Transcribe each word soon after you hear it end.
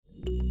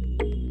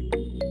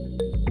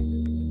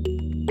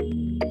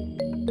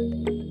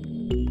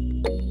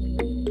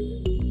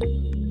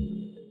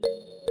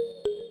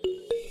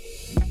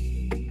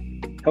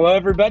Hello,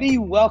 everybody.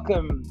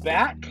 Welcome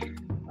back.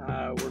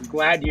 We're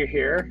glad you're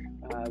here.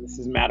 This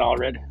is Matt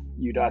Allred,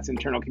 UDOT's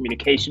Internal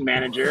Communication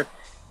Manager.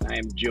 I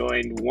am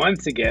joined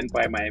once again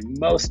by my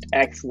most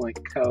excellent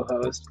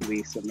co-host,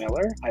 Lisa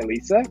Miller. Hi,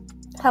 Lisa.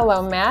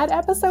 Hello, Matt.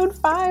 Episode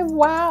 5.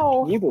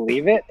 Wow. Can you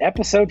believe it?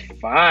 Episode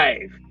 5.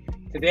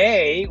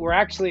 Today, we're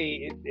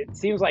actually, it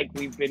seems like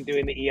we've been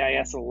doing the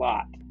EIS a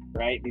lot,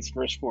 right? These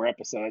first 4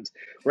 episodes.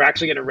 We're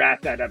actually going to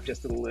wrap that up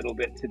just a little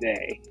bit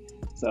today.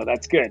 So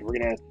that's good. We're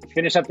going to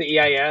finish up the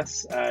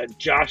EIS.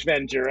 Josh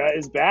Van Jura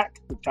is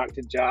back. We've talked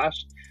to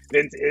Josh.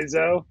 Vince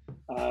Izzo,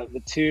 the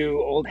 2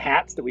 old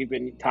hats that we've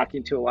been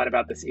talking to a lot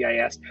about this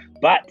EIS.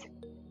 But,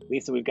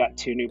 Lisa, we've got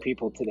 2 new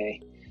people today,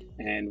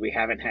 and we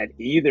haven't had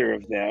either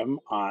of them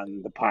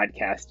on the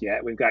podcast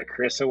yet. We've got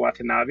Carissa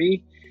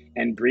Watanabe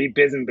and Bree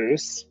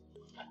Bizenboos.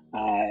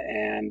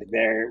 And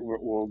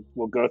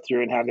we'll go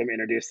through and have them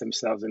introduce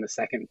themselves in a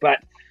second. But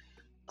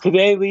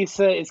today,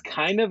 Lisa, is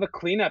kind of a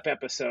cleanup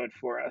episode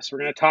for us. We're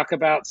going to talk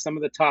about some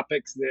of the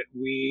topics that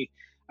we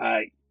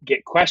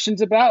get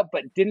questions about,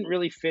 but didn't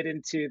really fit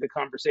into the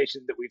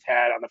conversation that we've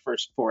had on the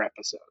first 4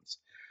 episodes.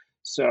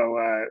 So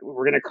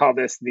we're going to call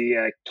this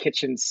the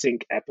kitchen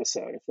sink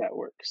episode, if that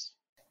works.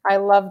 I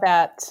love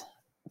that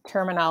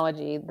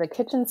terminology, the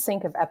kitchen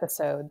sink of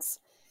episodes.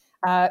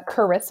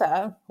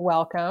 Carissa,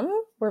 welcome.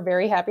 We're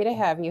very happy to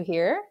have you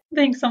here.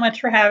 Thanks so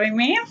much for having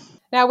me.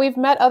 Now, we've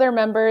met other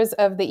members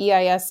of the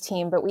EIS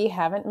team, but we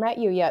haven't met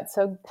you yet.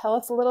 So tell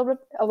us a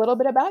little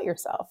bit about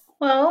yourself.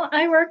 Well,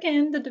 I work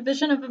in the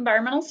Division of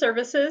Environmental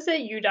Services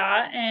at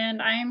UDOT,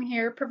 and I am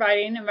here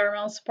providing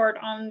environmental support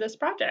on this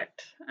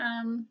project.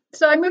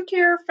 So I moved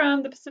here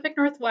from the Pacific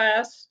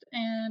Northwest,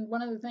 and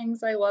one of the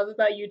things I love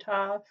about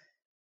Utah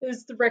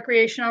is the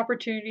recreation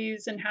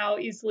opportunities and how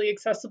easily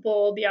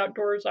accessible the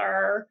outdoors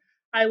are.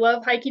 I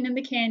love hiking in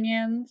the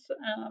canyons.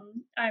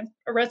 I'm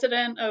a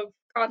resident of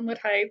Cottonwood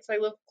Heights. I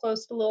live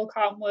close to Little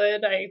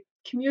Cottonwood. I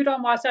commute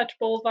on Wasatch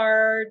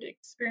Boulevard,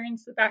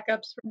 experience the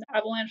backups from the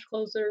avalanche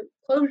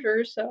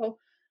closures. So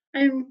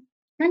I'm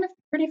kind of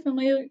pretty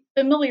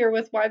familiar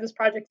with why this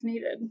project's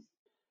needed.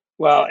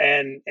 Well,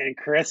 and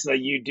Carissa,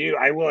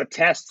 I will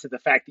attest to the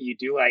fact that you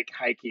do like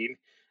hiking.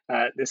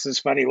 This is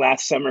funny.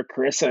 Last summer,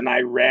 Carissa and I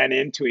ran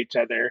into each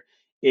other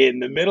in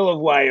the middle of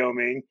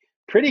Wyoming,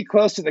 pretty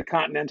close to the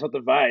Continental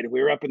Divide.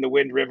 We were up in the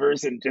Wind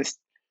Rivers, and just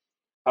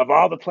of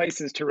all the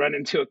places to run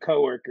into a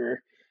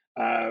coworker,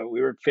 we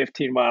were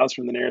 15 miles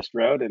from the nearest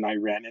road, and I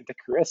ran into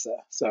Carissa.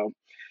 So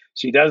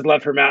she does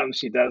love her mountains.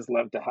 She does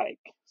love to hike.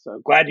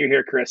 So glad you're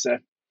here, Carissa.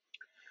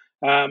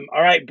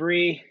 All right,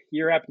 Bree,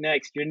 you're up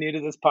next. You're new to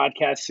this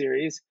podcast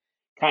series,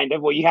 kind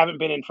of. Well, you haven't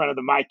been in front of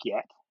the mic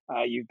yet.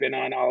 You've been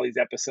on all these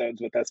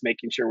episodes with us,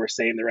 making sure we're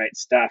saying the right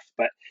stuff.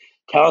 But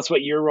tell us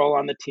what your role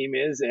on the team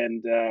is,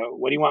 and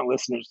what do you want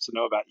listeners to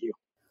know about you?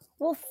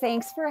 Well,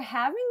 thanks for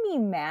having me,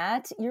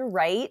 Matt. You're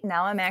right.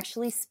 Now I'm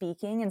actually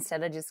speaking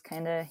instead of just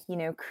kind of,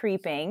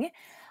 creeping.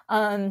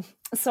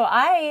 So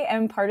I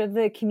am part of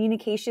the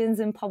communications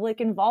and public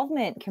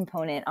involvement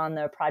component on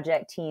the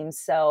project team.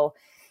 So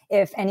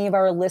if any of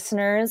our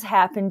listeners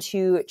happen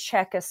to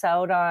check us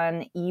out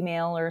on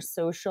email or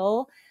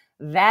social,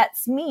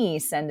 that's me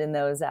sending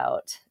those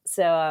out.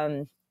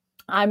 So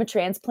I'm a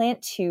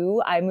transplant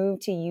too. I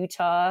moved to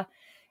Utah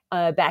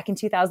back in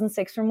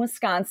 2006 from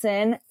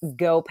Wisconsin.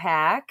 Go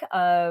Pack.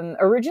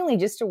 Originally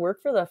just to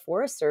work for the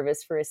Forest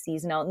Service for a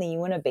season out in the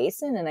Uinta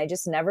Basin, and I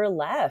just never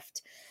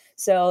left.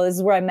 So this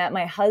is where I met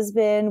my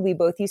husband. We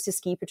both used to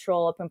ski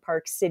patrol up in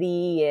Park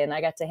City, and I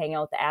got to hang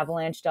out with the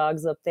avalanche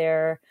dogs up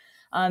there.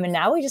 And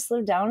now we just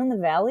live down in the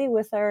valley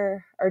with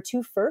our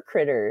 2 fur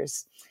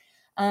critters.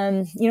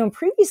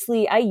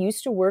 Previously I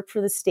used to work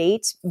for the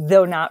state,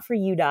 though not for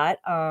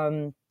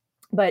UDOT,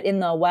 but in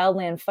the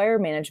wildland fire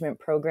management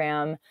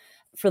program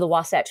for the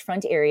Wasatch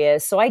Front area.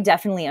 So I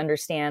definitely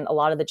understand a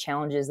lot of the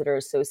challenges that are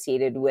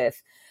associated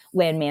with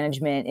land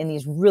management in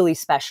these really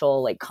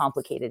special,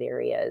 complicated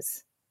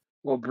areas.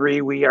 Well,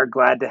 Bree, we are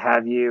glad to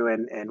have you.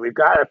 And we've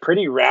got a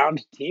pretty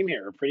round team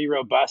here, a pretty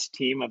robust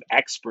team of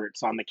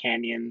experts on the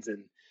canyons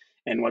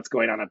and what's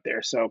going on up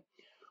there. So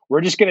we're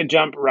just going to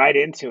jump right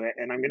into it.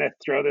 And I'm going to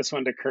throw this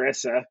one to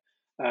Carissa.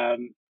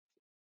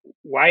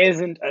 Why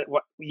isn't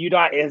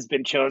UDOT has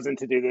been chosen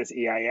to do this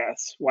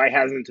EIS? Why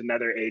hasn't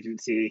another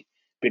agency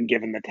been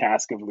given the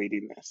task of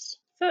leading this?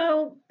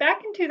 So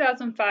back in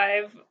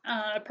 2005,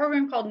 a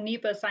program called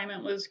NEPA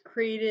assignment was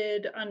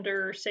created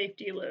under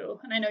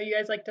SAFETEA-LU. And I know you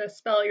guys like to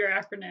spell your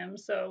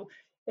acronyms. So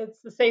it's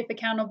the Safe,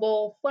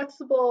 Accountable,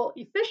 Flexible,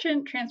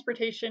 Efficient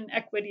Transportation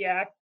Equity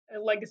Act, a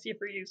legacy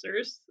for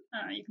users.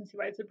 You can see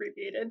why it's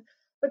abbreviated.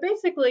 But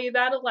basically,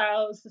 that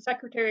allows the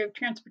Secretary of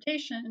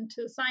Transportation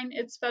to assign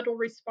its federal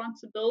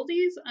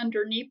responsibilities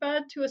under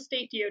NEPA to a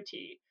state DOT.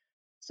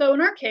 So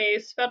in our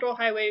case, Federal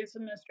Highways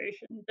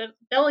Administration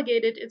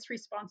delegated its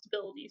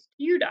responsibilities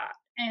to UDOT,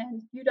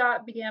 and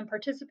UDOT began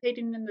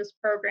participating in this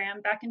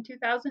program back in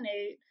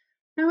 2008,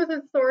 and with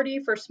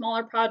authority for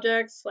smaller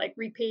projects like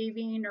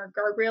repaving or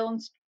guardrail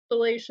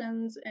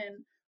installations,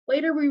 and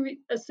later we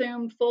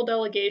assumed full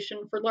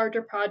delegation for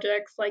larger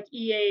projects like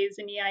EAs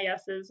and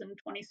EISs in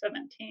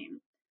 2017.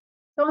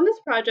 So on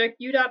this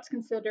project, UDOT's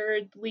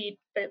considered the lead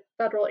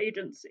federal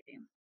agency.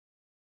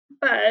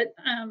 But,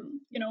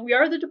 we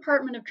are the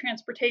Department of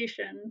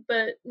Transportation,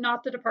 but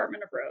not the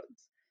Department of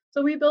Roads.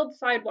 So we build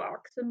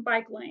sidewalks and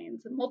bike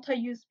lanes and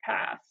multi-use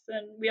paths.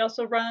 And we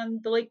also run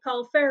the Lake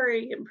Powell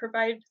Ferry and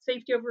provide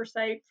safety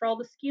oversight for all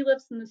the ski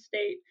lifts in the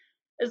state,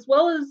 as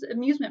well as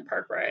amusement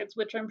park rides,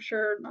 which I'm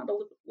sure not a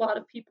lot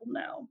of people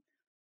know.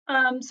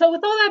 So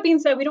with all that being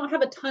said, we don't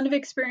have a ton of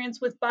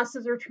experience with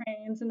buses or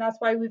trains, and that's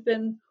why we've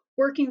been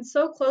working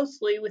so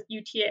closely with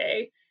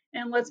UTA.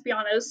 And let's be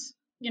honest,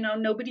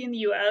 nobody in the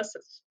US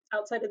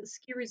outside of the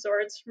ski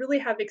resorts really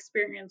have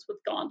experience with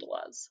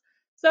gondolas.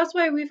 So that's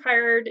why we've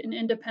hired an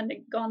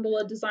independent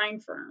gondola design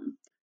firm.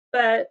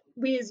 But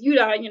we as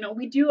UDOT,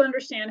 we do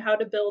understand how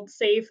to build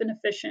safe and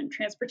efficient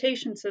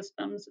transportation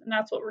systems, and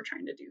that's what we're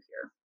trying to do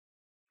here.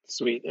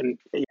 Sweet. And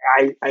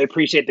I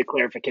appreciate the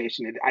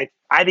clarification.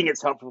 I think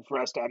it's helpful for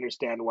us to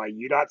understand why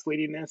UDOT's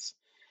leading this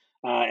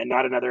and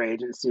not another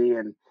agency.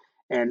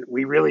 And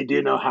we really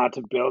do know how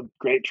to build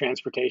great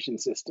transportation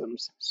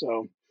systems.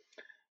 So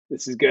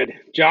this is good.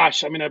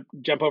 Josh, I'm going to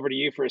jump over to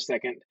you for a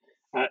second.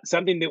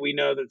 Something that we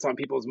know that's on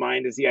people's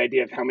mind is the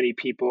idea of how many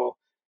people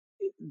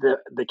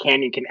the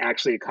canyon can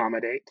actually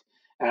accommodate.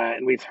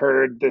 And we've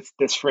heard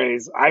this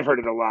phrase, I've heard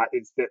it a lot,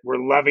 it's that we're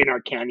loving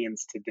our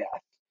canyons to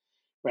death.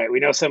 Right.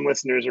 We know some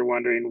listeners are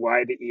wondering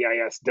why the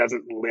EIS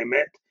doesn't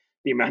limit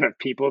the amount of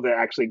people that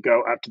actually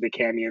go up to the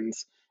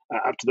canyons,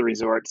 up to the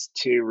resorts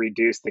to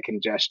reduce the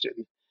congestion.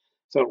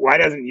 So why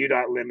doesn't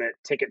UDOT limit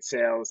ticket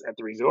sales at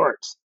the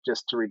resorts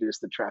just to reduce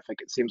the traffic?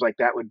 It seems like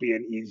that would be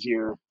an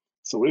easier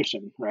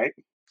solution, right?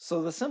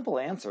 So the simple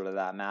answer to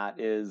that, Matt,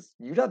 is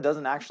UDOT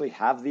doesn't actually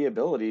have the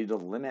ability to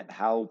limit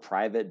how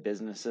private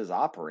businesses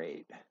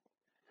operate.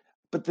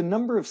 But the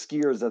number of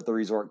skiers that the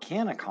resort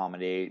can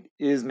accommodate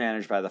is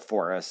managed by the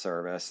Forest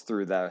Service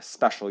through the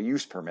special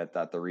use permit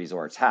that the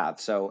resorts have.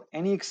 So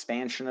any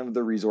expansion of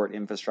the resort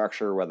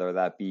infrastructure, whether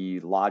that be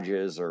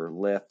lodges or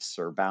lifts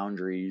or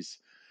boundaries,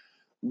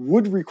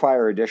 would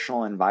require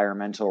additional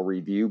environmental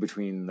review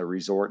between the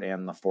resort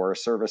and the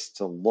Forest Service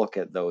to look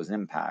at those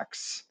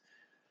impacts.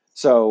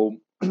 So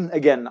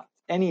again,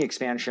 any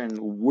expansion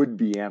would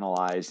be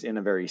analyzed in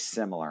a very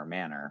similar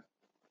manner.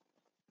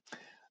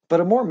 But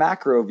a more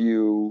macro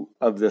view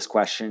of this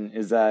question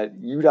is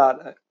that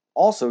UDOT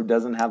also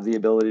doesn't have the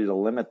ability to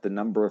limit the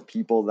number of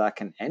people that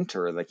can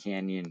enter the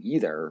canyon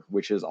either,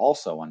 which is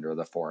also under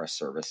the Forest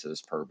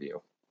Service's purview.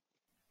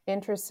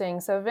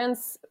 Interesting. So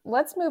Vince,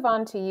 let's move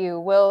on to you.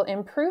 Will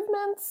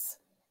improvements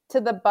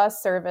to the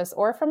bus service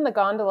or from the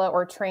gondola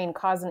or train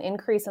cause an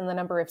increase in the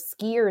number of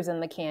skiers in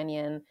the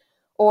canyon,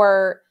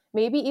 or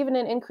maybe even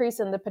an increase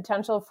in the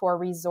potential for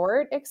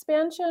resort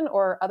expansion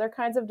or other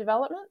kinds of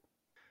development?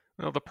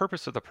 Well, the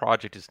purpose of the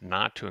project is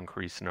not to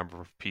increase the number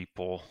of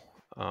people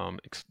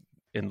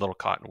in Little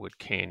Cottonwood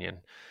Canyon.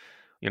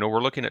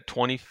 We're looking at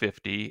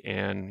 2050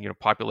 and,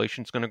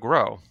 population is going to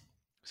grow.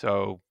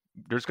 So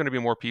there's going to be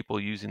more people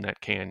using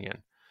that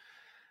canyon.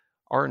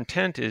 Our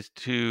intent is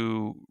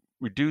to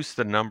reduce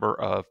the number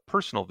of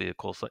personal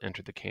vehicles that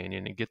enter the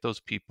canyon and get those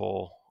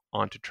people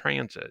onto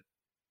transit.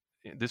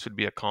 This would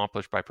be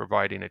accomplished by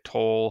providing a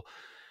toll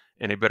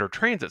and a better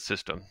transit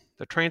system.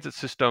 The transit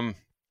system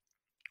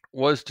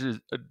was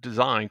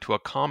designed to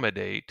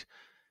accommodate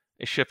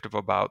a shift of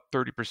about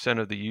 30%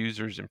 of the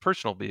users in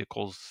personal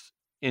vehicles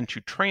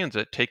into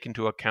transit, take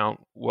into account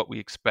what we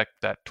expect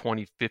that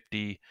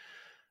 2050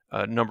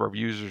 number of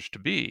users to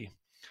be.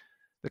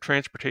 The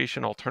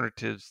transportation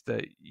alternatives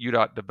that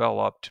UDOT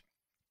developed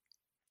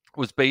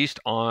was based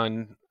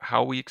on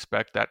how we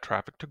expect that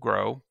traffic to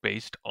grow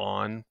based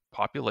on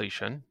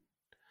population,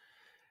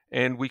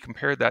 and we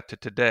compared that to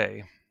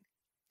today.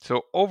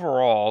 So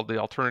overall, the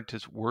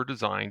alternatives were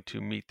designed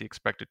to meet the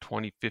expected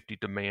 2050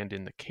 demand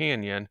in the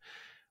canyon,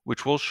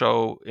 which will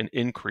show an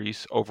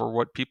increase over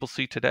what people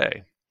see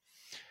today.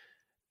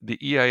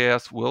 The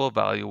EIS will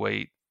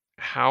evaluate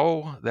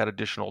how that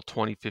additional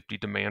 2050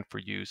 demand for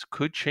use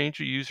could change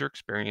the user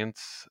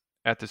experience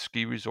at the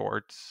ski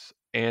resorts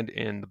and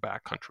in the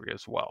backcountry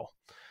as well.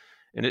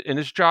 And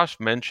as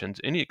Josh mentions,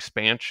 any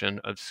expansion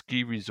of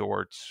ski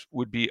resorts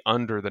would be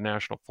under the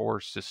National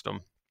Forest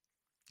System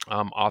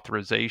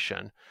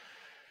authorization.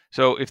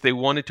 So if they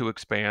wanted to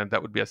expand,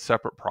 that would be a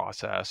separate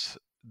process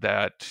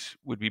that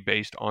would be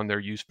based on their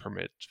use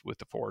permit with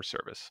the Forest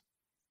Service.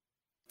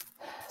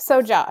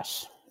 So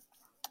Josh,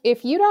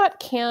 if UDOT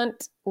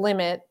can't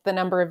limit the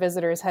number of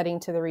visitors heading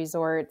to the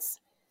resorts,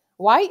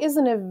 why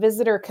isn't a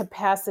visitor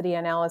capacity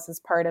analysis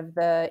part of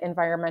the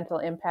environmental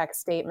impact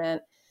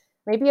statement,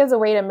 maybe as a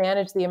way to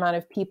manage the amount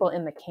of people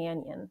in the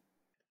canyon?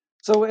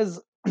 So as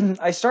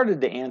I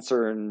started to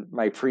answer in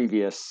my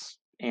previous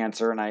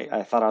answer, and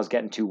I thought I was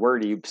getting too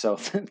wordy, so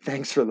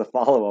thanks for the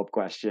follow-up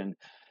question.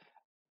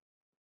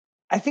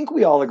 I think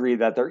we all agree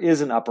that there is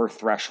an upper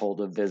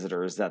threshold of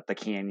visitors that the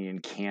canyon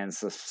can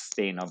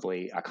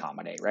sustainably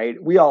accommodate, right?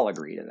 We all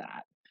agree to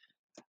that.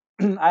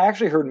 I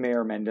actually heard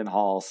Mayor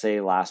Mendenhall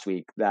say last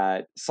week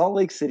that Salt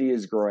Lake City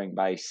is growing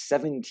by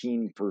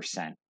 17%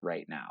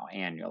 right now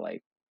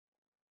annually.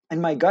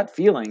 And my gut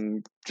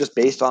feeling, just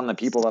based on the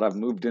people that have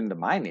moved into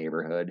my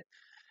neighborhood,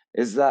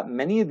 is that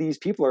many of these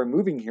people are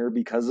moving here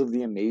because of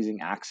the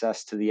amazing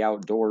access to the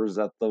outdoors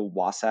that the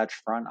Wasatch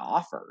Front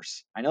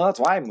offers. I know that's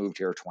why I moved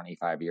here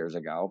 25 years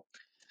ago,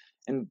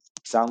 and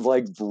sounds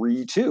like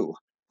Bree too.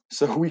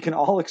 So we can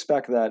all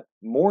expect that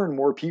more and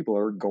more people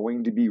are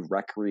going to be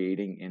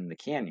recreating in the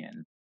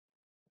canyon.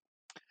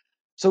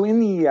 So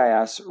in the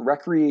EIS,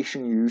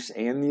 recreation use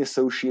and the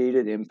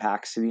associated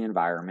impacts to the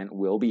environment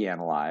will be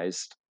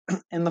analyzed,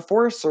 and the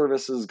Forest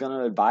Service is going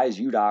to advise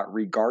UDOT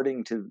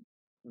regarding to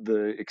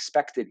the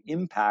expected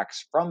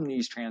impacts from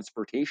these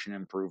transportation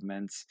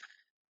improvements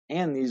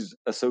and these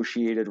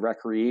associated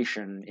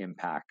recreation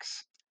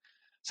impacts.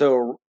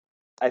 So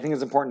I think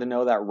it's important to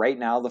know that right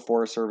now the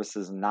Forest Service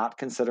is not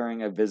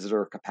considering a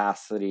visitor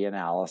capacity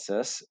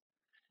analysis.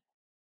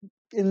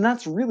 And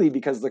that's really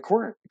because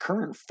the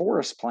current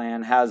forest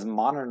plan has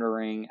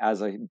monitoring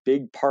as a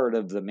big part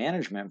of the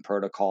management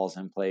protocols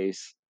in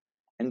place.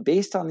 And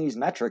based on these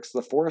metrics,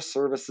 the Forest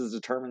Service has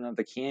determined that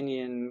the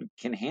canyon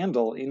can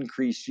handle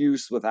increased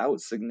use without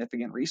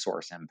significant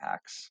resource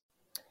impacts.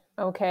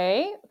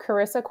 Okay,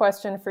 Carissa,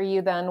 question for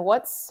you then.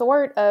 What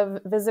sort of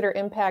visitor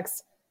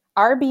impacts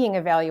are being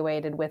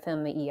evaluated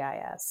within the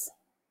EIS?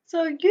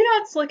 So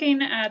UDOT's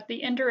looking at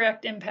the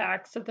indirect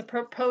impacts that the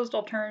proposed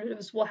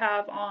alternatives will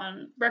have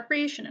on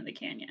recreation in the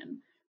canyon.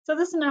 So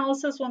this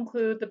analysis will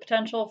include the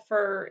potential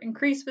for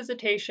increased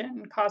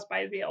visitation caused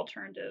by the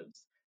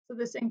alternatives. So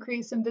this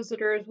increase in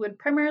visitors would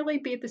primarily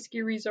be at the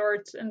ski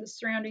resorts and the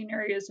surrounding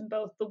areas in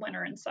both the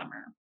winter and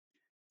summer.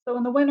 So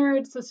in the winter,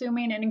 it's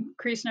assuming an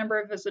increased number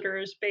of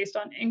visitors based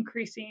on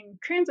increasing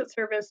transit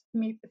service to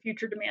meet the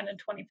future demand in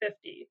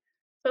 2050.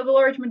 So the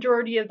large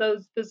majority of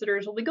those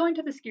visitors will be going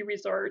to the ski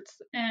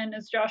resorts, and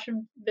as Josh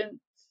and Vince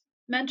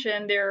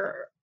mentioned,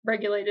 they're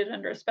regulated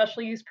under a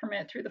special use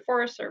permit through the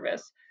Forest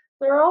Service.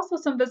 There are also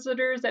some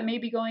visitors that may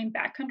be going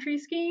backcountry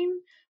skiing,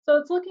 so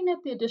it's looking at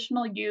the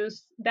additional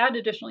use,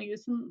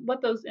 and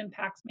what those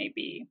impacts may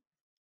be.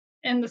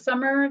 In the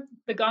summer,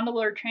 the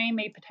gondola or train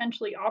may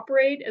potentially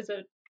operate as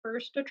a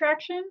tourist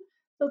attraction.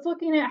 So it's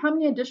looking at how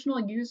many additional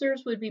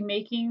users would be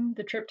making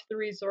the trip to the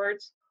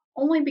resorts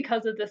only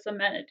because of this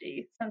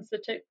amenity, since the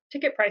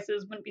ticket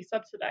prices wouldn't be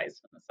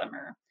subsidized in the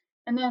summer.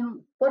 And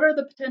then what are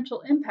the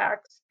potential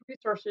impacts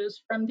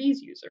resources from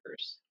these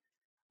users?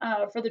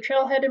 For the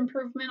trailhead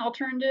improvement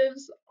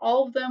alternatives,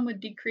 all of them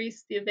would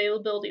decrease the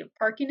availability of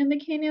parking in the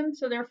canyon,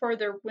 so therefore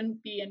there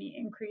wouldn't be any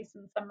increase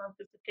in summer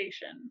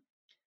visitation.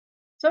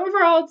 So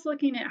overall, it's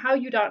looking at how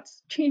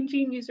UDOT's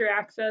changing user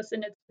access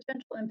and its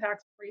potential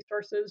impacts on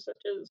resources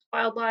such as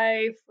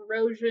wildlife,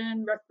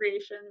 erosion,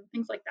 recreation,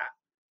 things like that.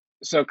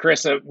 So,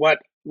 Carissa,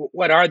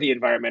 what are the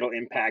environmental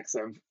impacts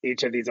of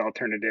each of these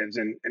alternatives,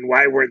 and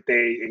why weren't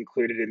they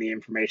included in the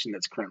information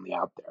that's currently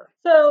out there?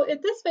 So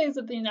at this phase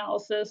of the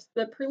analysis,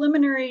 the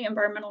preliminary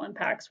environmental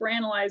impacts were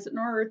analyzed in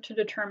order to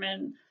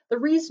determine the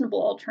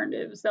reasonable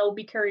alternatives that will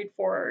be carried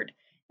forward.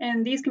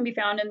 And these can be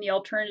found in the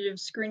alternative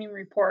screening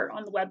report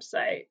on the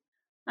website.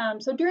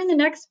 So during the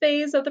next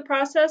phase of the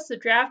process, the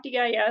draft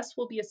EIS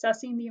will be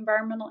assessing the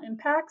environmental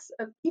impacts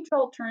of each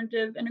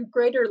alternative in a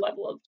greater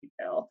level of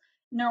detail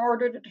in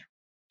order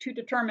to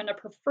determine a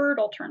preferred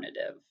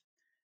alternative.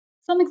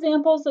 Some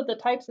examples of the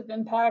types of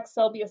impacts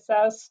that'll be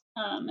assessed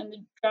in the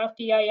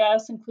draft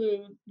EIS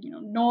include,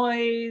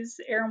 noise,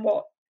 air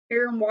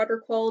and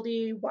water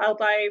quality,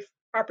 wildlife,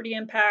 property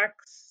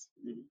impacts,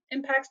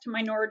 impacts to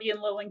minority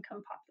and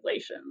low-income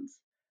populations.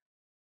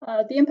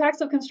 The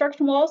impacts of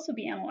construction will also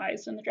be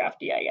analyzed in the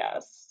draft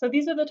EIS. So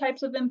these are the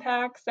types of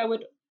impacts that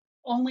would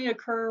only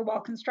occur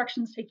while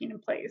construction is taking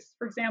place.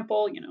 For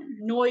example,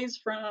 noise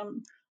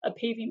from a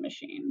paving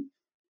machine.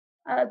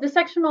 This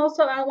section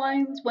also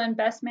outlines when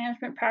best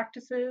management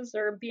practices,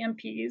 or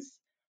BMPs,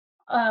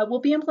 will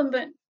be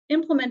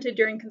implemented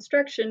during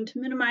construction to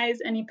minimize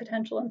any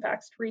potential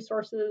impacts to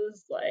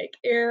resources like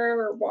air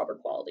or water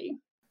quality.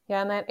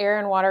 Yeah, and that air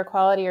and water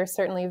quality are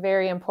certainly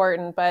very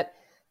important, but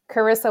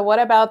Carissa, what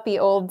about the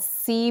old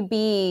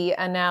CB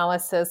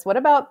analysis? What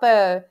about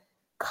the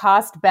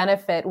cost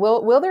benefit?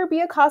 Will there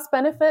be a cost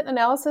benefit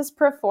analysis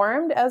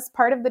performed as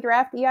part of the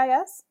draft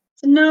EIS?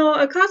 No,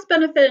 a cost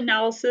benefit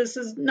analysis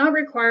is not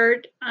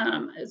required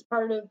as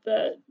part of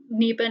the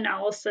NEPA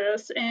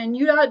analysis, and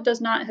UDOT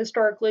does not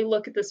historically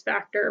look at this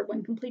factor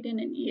when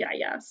completing an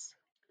EIS.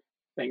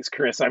 Thanks,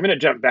 Chris. I'm going to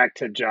jump back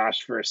to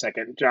Josh for a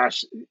second.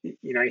 Josh, he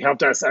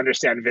helped us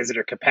understand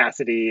visitor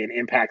capacity and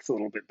impacts a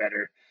little bit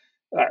better.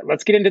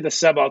 Let's get into the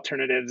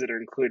sub-alternatives that are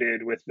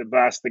included with the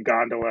bus, the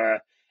gondola,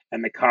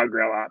 and the cog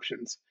rail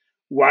options.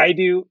 Why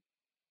do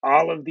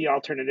all of the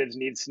alternatives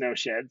need snow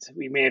sheds?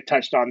 We may have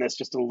touched on this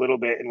just a little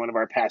bit in one of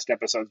our past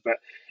episodes, but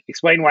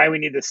explain why we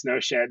need the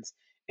snow sheds,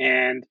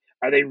 and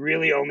are they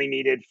really only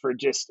needed for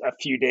just a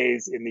few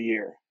days in the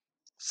year?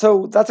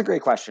 So that's a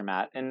great question,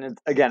 Matt. And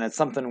again, it's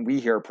something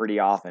we hear pretty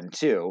often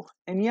too.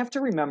 And you have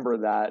to remember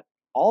that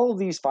all of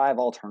these 5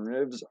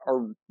 alternatives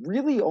are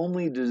really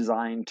only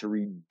designed to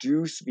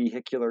reduce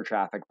vehicular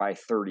traffic by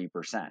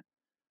 30%.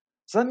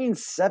 So that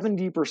means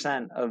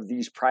 70% of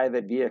these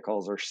private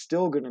vehicles are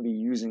still going to be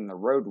using the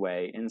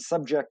roadway and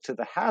subject to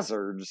the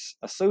hazards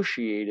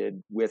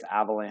associated with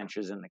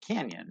avalanches in the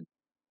canyon.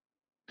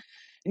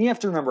 And you have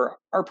to remember,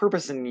 our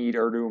purpose and need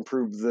are to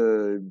improve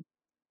the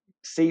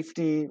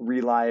safety,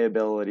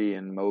 reliability,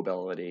 and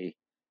mobility.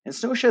 And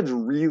snow sheds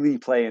really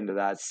play into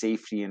that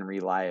safety and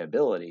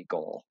reliability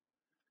goal.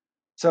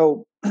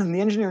 So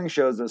the engineering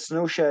shows that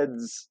snow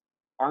sheds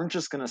aren't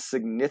just going to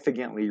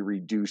significantly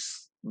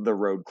reduce the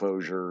road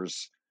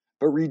closures,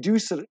 but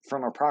reduce it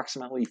from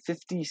approximately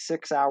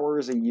 56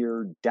 hours a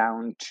year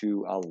down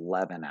to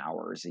 11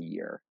 hours a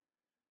year.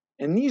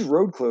 And these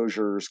road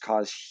closures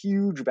cause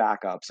huge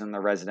backups in the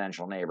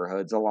residential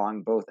neighborhoods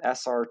along both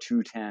SR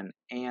 210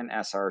 and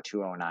SR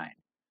 209.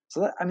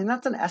 So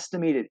that's an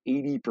estimated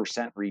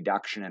 80%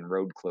 reduction in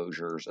road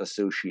closures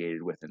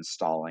associated with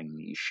installing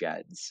these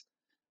sheds.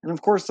 And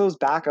of course, those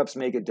backups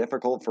make it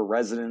difficult for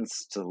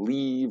residents to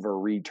leave or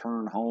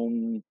return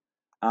home.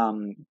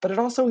 But it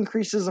also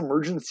increases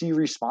emergency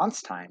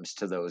response times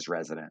to those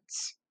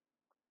residents.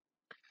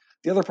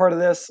 The other part of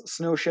this,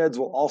 snow sheds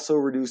will also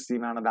reduce the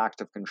amount of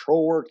active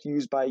control work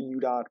used by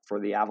UDOT for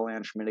the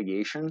avalanche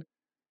mitigation.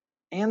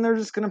 And they're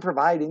just going to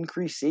provide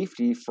increased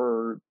safety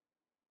for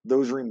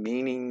those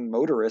remaining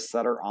motorists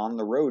that are on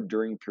the road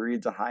during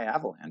periods of high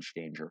avalanche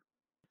danger.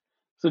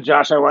 So,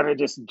 Josh, I want to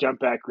just jump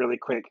back really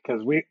quick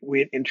because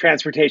we in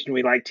transportation,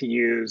 we like to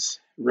use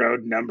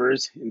road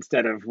numbers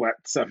instead of what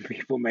some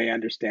people may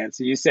understand.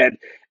 So you said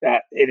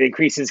that it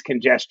increases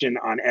congestion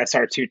on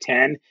SR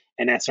 210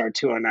 and SR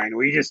 209.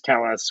 Will you just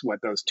tell us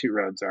what those two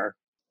roads are?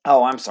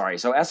 Oh, I'm sorry.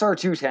 So SR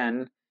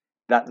 210,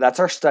 that's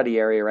our study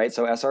area, right?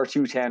 So SR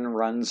 210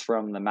 runs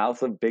from the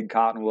mouth of Big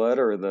Cottonwood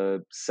or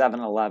the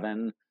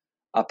 7-Eleven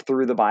up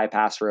through the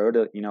bypass road,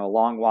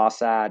 along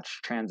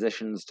Wasatch,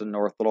 transitions to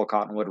North Little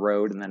Cottonwood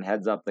Road, and then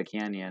heads up the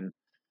canyon.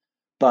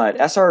 But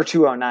SR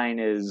 209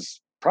 is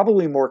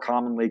probably more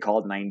commonly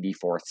called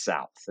 94th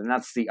South, and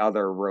that's the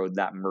other road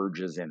that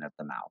merges in at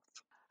the mouth.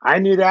 I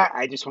knew that.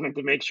 I just wanted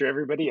to make sure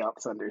everybody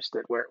else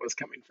understood where it was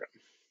coming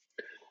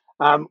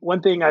from.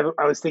 One thing I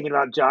was thinking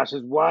about, Josh,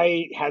 is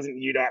why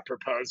hasn't UDOT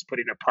proposed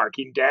putting a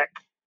parking deck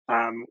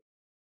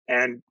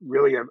and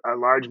really a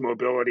large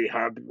mobility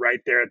hub right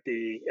there at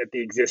the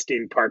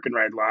existing park and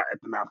ride lot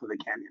at the mouth of the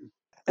canyon?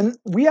 And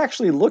we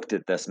actually looked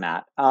at this,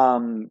 Matt.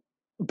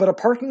 But a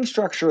parking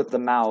structure at the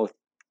mouth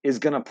is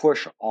going to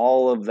push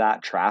all of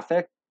that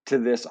traffic to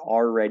this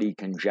already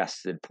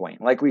congested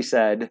point. Like we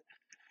said,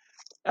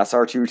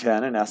 SR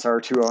 210 and SR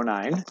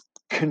 209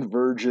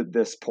 converge at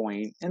this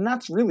point, and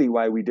that's really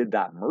why we did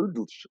that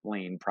merge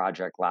lane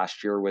project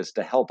last year, was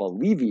to help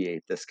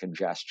alleviate this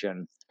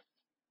congestion.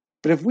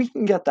 But if we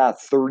can get that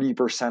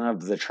 30%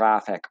 of the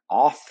traffic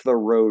off the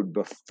road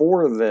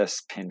before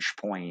this pinch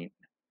point,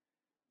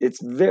 it's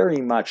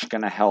very much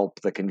going to help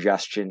the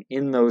congestion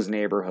in those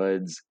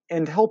neighborhoods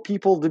and help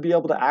people to be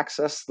able to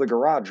access the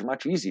garage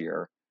much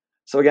easier.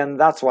 So again,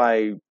 that's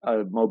why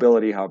a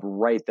mobility hub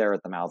right there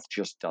at the mouth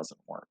just doesn't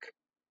work.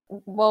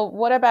 Well,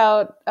 what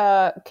about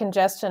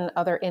congestion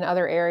in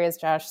other areas,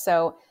 Josh?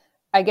 So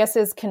I guess,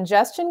 is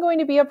congestion going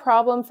to be a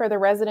problem for the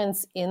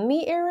residents in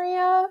the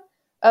area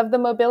of the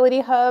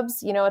mobility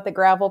hubs, at the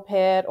gravel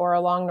pit or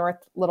along North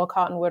Little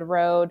Cottonwood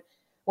Road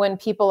when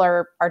people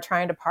are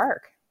trying to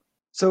park?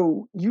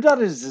 So UDOT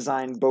has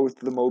designed both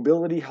the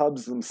mobility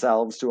hubs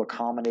themselves to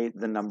accommodate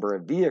the number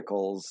of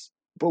vehicles,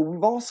 but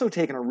we've also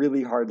taken a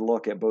really hard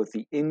look at both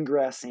the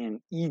ingress and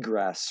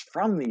egress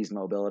from these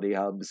mobility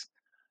hubs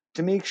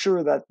to make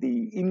sure that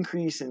the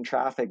increase in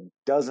traffic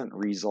doesn't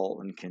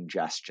result in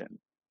congestion.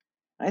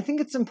 And I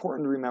think it's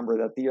important to remember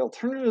that the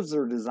alternatives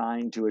are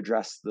designed to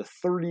address the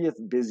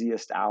 30th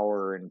busiest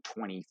hour in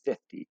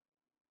 2050.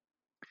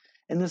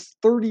 And this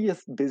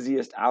 30th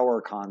busiest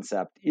hour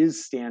concept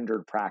is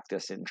standard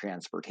practice in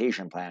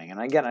transportation planning. And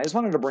again, I just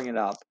wanted to bring it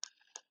up.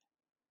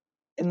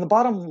 And the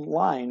bottom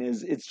line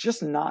is it's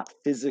just not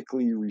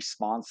physically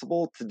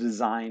responsible to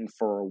design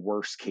for a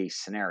worst case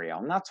scenario.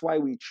 And that's why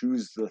we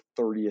choose the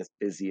 30th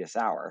busiest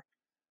hour.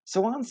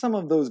 So on some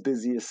of those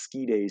busiest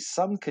ski days,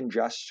 some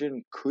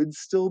congestion could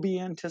still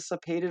be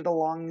anticipated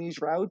along these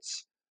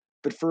routes.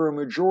 But for a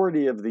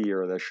majority of the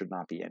year, there should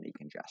not be any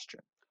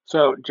congestion.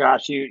 So,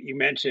 Josh, you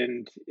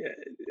mentioned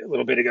a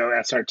little bit ago,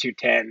 SR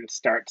 210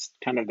 starts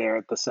kind of there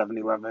at the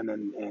 7-Eleven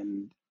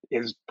and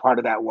is part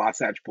of that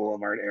Wasatch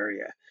Boulevard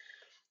area.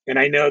 And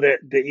I know that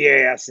the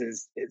EAS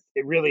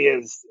it really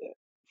is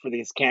for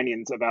these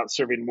canyons about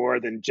serving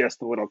more than just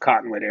the Little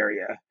Cottonwood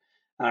area,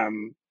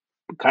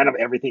 kind of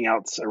everything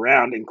else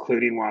around,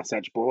 including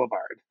Wasatch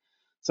Boulevard.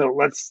 So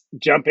let's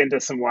jump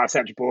into some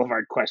Wasatch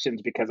Boulevard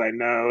questions because I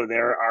know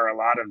there are a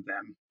lot of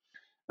them.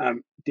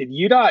 Did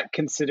UDOT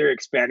consider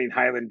expanding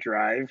Highland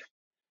Drive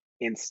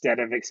instead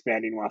of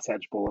expanding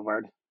Wasatch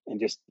Boulevard and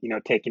just,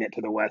 taking it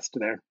to the west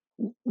there?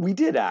 We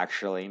did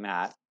actually,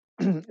 Matt.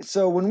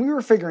 So when we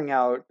were figuring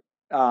out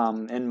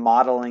and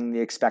modeling the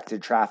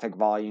expected traffic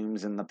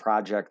volumes in the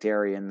project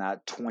area in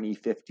that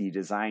 2050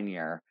 design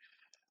year,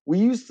 We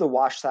use the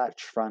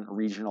Wasatch Front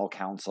Regional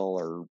Council,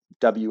 or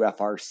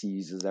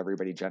WFRCs as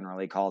everybody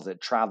generally calls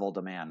it, travel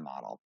demand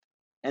model.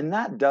 And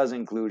that does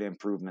include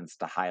improvements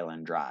to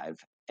Highland Drive.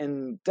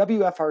 And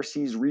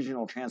WFRC's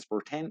regional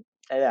transportation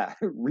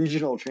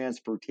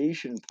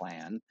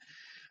plan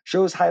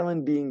shows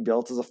Highland being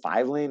built as a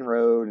 5-lane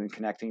road and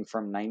connecting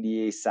from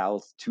 90A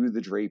South to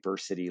the Draper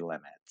city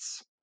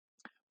limits.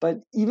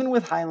 But even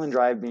with Highland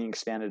Drive being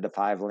expanded to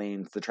 5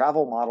 lanes, the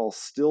travel model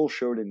still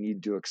showed a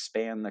need to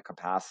expand the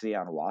capacity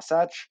on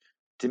Wasatch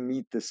to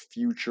meet this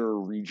future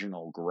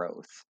regional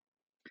growth.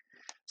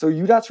 So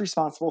UDOT's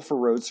responsible for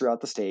roads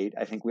throughout the state.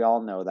 I think we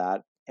all know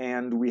that.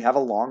 And we have a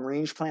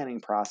long-range planning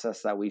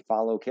process that we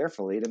follow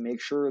carefully to make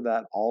sure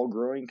that all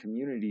growing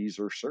communities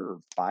are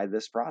served by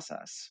this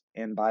process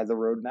and by the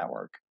road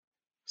network.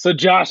 So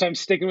Josh, I'm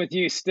sticking with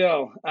you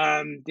still.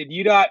 Did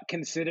UDOT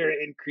consider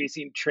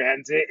increasing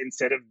transit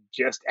instead of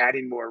just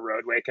adding more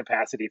roadway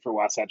capacity for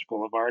Wasatch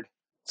Boulevard?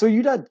 So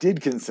UDOT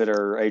did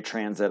consider a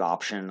transit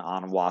option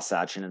on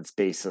Wasatch in its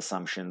base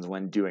assumptions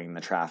when doing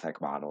the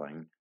traffic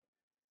modeling.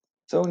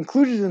 So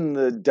included in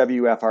the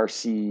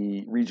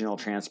WFRC regional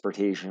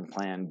transportation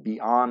plan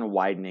beyond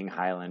widening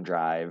Highland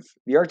Drive,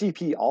 the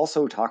RTP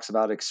also talks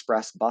about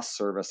express bus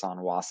service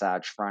on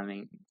Wasatch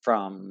running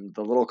from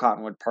the Little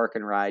Cottonwood Park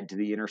and Ride to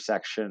the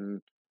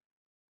intersection,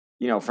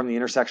 from the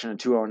intersection of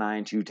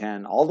 209,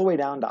 210, all the way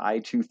down to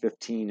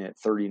I-215 at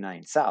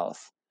 39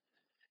 South.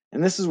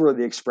 And this is where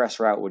the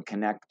express route would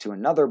connect to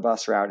another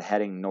bus route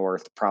heading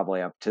north,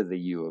 probably up to the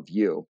U of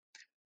U.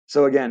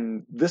 So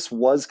again, this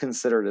was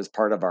considered as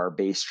part of our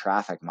base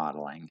traffic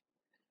modeling.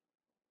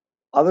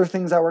 Other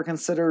things that were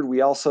considered,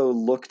 we also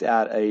looked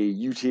at a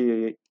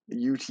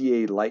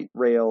UTA light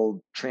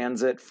rail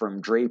transit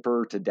from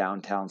Draper to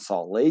downtown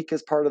Salt Lake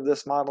as part of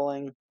this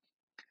modeling.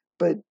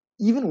 But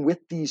even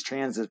with these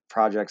transit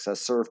projects that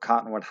serve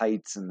Cottonwood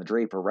Heights and the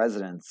Draper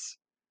residents,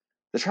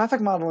 the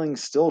traffic modeling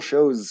still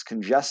shows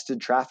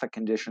congested traffic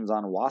conditions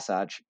on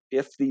Wasatch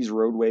if these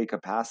roadway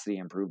capacity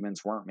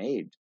improvements weren't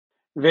made.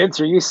 Vince,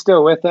 are you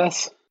still with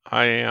us?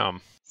 I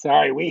am.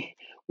 Sorry,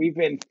 we've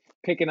been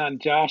picking on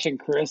Josh and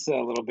Carissa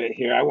a little bit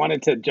here. I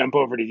wanted to jump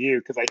over to you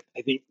because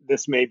I think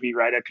this may be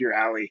right up your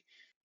alley.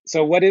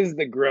 So what is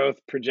the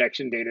growth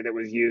projection data that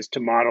was used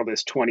to model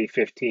this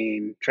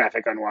 2015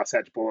 traffic on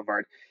Wasatch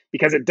Boulevard?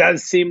 Because it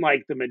does seem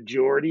like the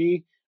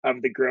majority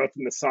of the growth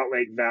in the Salt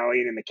Lake Valley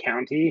and in the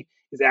county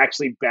is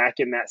actually back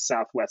in that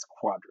southwest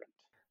quadrant.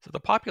 So the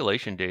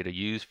population data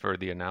used for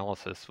the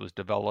analysis was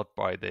developed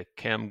by the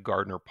Kem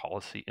Gardner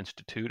Policy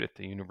Institute at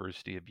the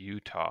University of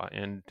Utah.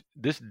 And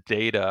this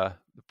data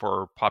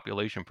for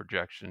population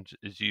projections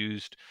is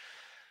used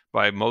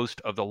by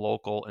most of the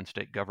local and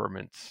state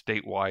governments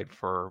statewide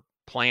for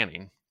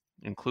planning,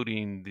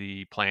 including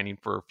the planning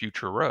for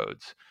future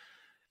roads.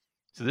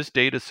 So this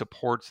data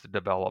supports the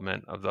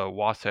development of the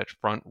Wasatch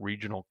Front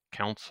Regional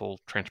Council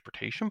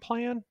Transportation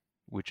Plan,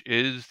 which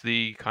is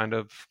the kind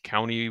of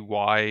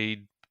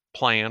county-wide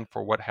plan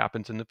for what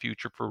happens in the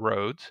future for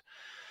roads.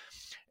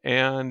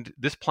 And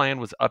this plan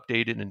was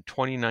updated in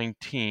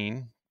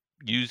 2019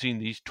 using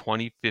these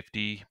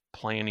 2050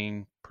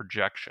 planning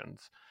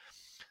projections.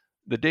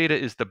 The data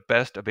is the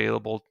best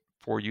available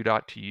for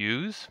UDOT to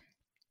use,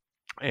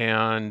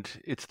 and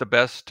it's the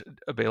best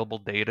available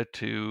data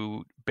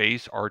to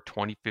base our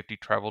 2050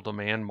 travel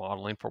demand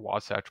modeling for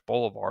Wasatch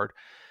Boulevard.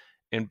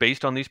 And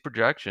based on these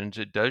projections,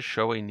 it does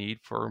show a need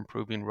for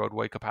improving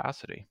roadway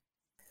capacity.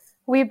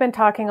 We've been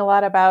talking a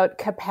lot about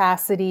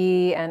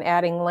capacity and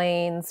adding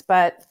lanes,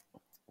 but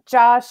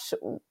Josh,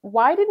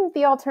 why didn't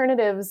the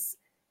alternatives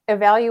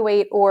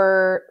evaluate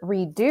or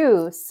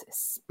reduce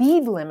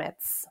speed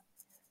limits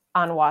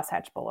on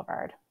Wasatch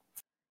Boulevard?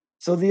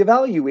 So the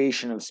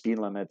evaluation of speed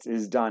limits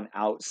is done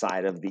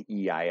outside of the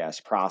EIS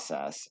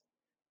process.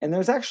 And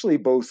there's actually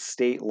both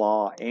state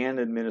law and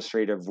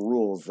administrative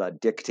rules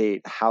that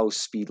dictate how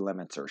speed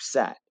limits are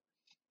set.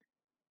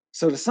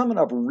 So to sum it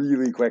up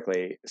really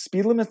quickly,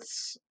 speed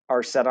limits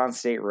are set on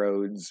state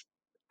roads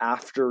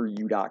after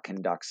UDOT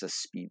conducts a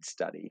speed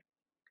study.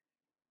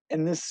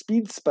 In this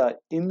speed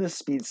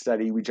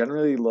study, we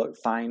generally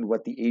find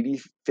what the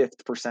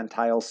 85th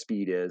percentile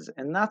speed is,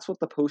 and that's what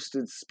the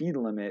posted speed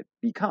limit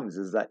becomes,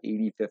 is that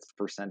 85th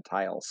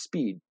percentile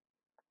speed.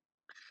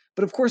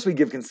 But of course, we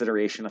give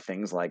consideration to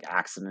things like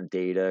accident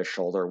data,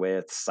 shoulder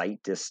width,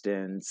 sight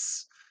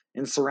distance,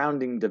 and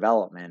surrounding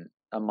development,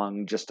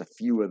 among just a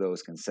few of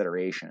those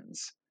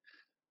considerations.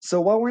 So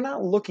while we're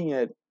not looking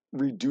at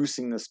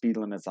reducing the speed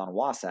limits on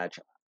Wasatch,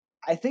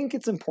 I think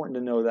it's important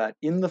to know that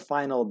in the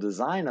final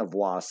design of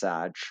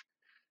Wasatch,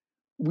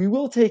 we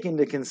will take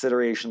into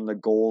consideration the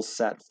goals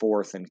set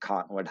forth in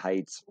Cottonwood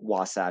Heights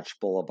Wasatch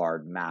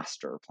Boulevard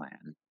Master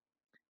Plan.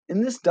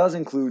 And this does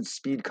include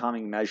speed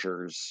calming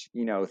measures,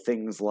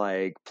 things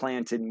like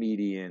planted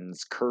medians,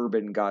 curb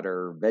and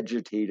gutter,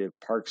 vegetative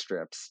park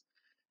strips.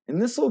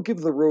 And this will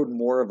give the road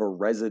more of a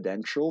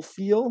residential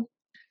feel.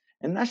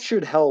 And that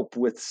should help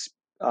with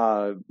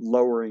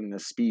lowering the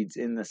speeds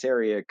in this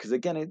area, because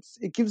again,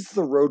 it gives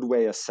the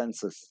roadway a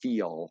sense of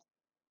feel.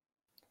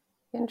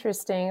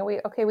 Interesting.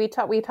 We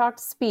talked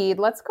speed.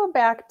 Let's go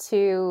back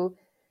to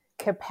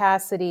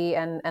capacity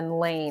and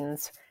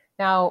lanes.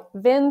 Now,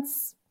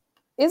 Vince,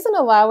 isn't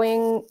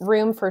allowing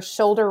room for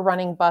shoulder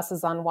running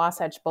buses on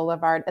Wasatch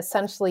Boulevard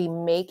essentially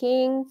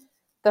making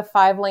the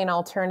 5-lane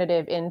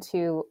alternative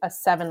into a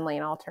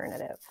 7-lane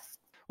alternative?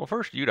 Well,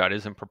 first, UDOT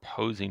isn't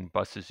proposing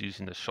buses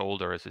using the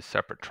shoulder as a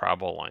separate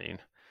travel lane.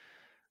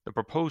 The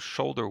proposed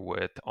shoulder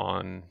width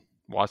on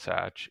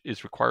Wasatch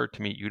is required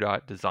to meet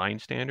UDOT design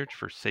standards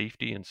for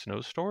safety and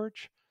snow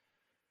storage.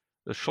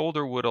 The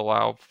shoulder would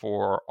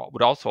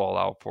also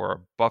allow for a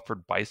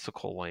buffered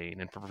bicycle lane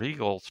and for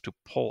vehicles to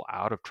pull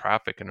out of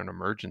traffic in an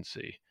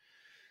emergency.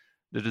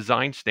 The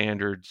design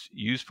standards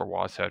used for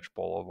Wasatch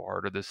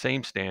Boulevard are the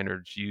same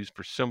standards used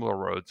for similar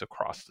roads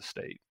across the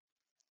state.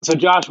 So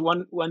Josh,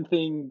 one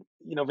thing,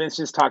 Vince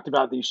just talked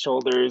about these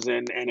shoulders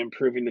and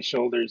improving the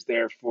shoulders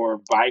there for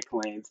bike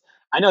lanes.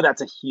 I know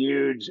that's a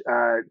huge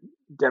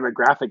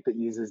demographic that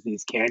uses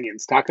these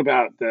canyons. Talk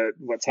about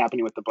what's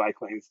happening with the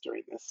bike lanes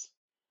during this.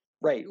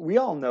 Right. We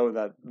all know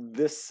that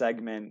this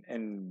segment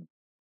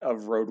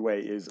of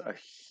roadway is a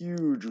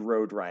huge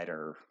road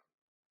rider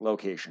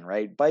location,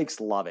 right? Bikes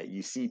love it.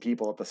 You see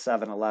people at the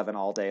 7-Eleven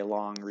all day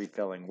long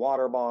refilling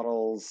water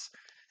bottles.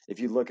 If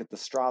you look at the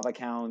Strava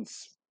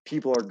counts,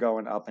 people are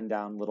going up and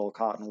down Little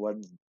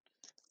Cottonwood.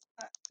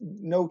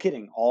 No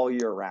kidding, all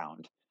year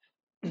round.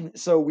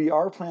 So we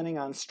are planning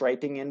on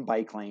striping in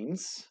bike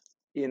lanes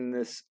in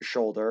this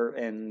shoulder.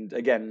 And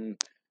again,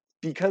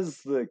 because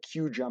the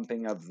queue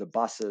jumping of the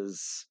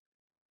buses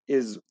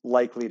is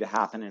likely to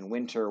happen in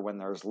winter when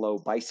there's low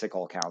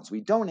bicycle counts, we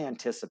don't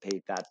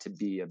anticipate that to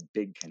be a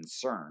big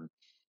concern.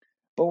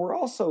 But we're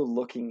also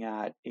looking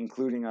at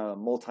including a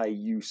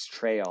multi-use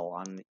trail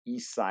on the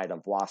east side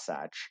of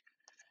Wasatch.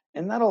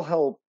 And that'll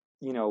help,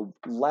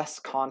 less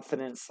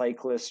confident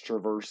cyclists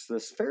traverse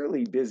this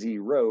fairly busy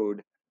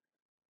road.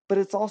 But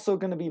it's also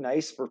going to be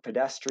nice for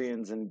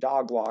pedestrians and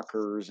dog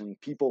walkers and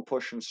people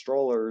pushing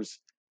strollers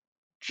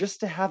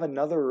just to have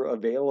another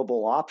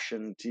available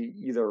option to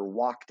either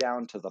walk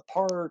down to the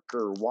park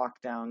or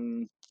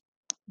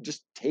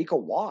just take a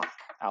walk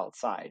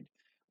outside,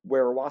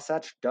 where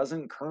Wasatch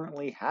doesn't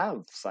currently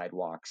have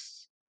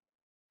sidewalks.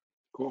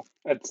 Cool.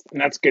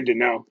 That's good to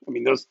know. I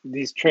mean,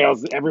 these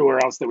trails everywhere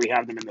else that we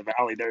have them in the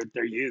valley,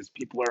 they're used.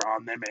 People are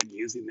on them and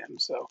using them.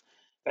 So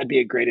that'd be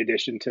a great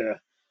addition to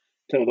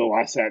the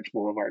Wasatch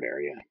Boulevard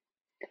area.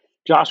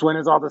 Josh, when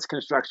is all this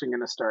construction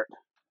going to start?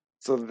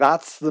 So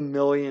that's the $1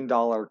 million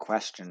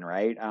question,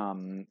 right?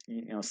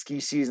 Ski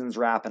season's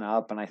wrapping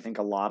up, and I think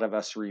a lot of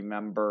us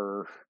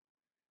remember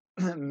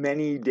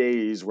many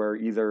days where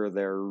either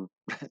their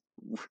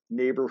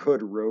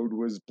neighborhood road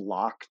was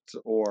blocked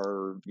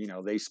or,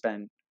 they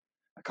spent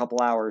a couple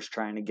hours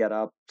trying to get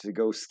up to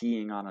go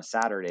skiing on a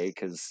Saturday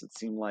because it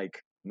seemed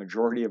like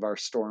majority of our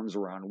storms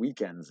were on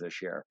weekends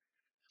this year.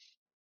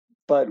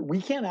 But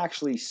we can't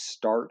actually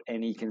start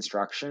any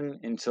construction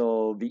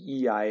until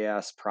the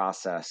EIS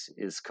process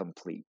is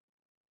complete.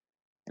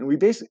 And we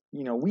basically,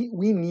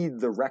 we need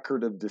the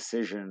record of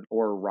decision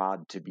or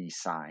ROD to be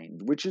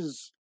signed, which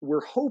is,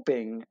 we're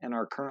hoping and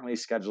are currently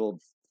scheduled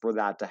for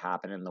that to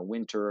happen in the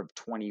winter of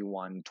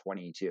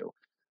 21-22.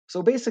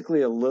 So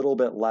basically a little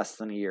bit less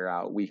than a year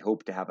out, we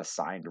hope to have a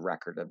signed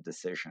record of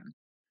decision.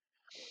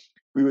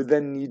 We would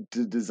then need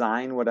to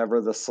design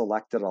whatever the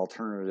selected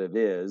alternative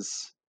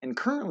is. And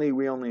currently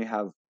we only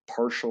have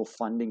partial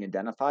funding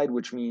identified,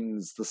 which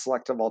means the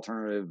selective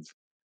alternative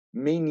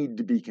may need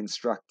to be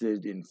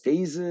constructed in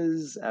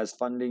phases as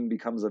funding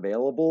becomes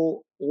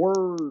available,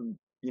 or,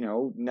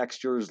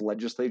 next year's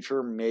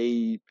legislature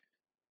may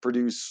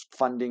produce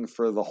funding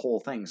for the whole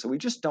thing. So we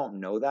just don't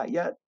know that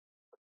yet.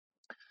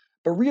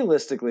 But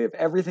realistically, if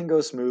everything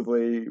goes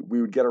smoothly, we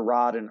would get a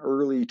ROD in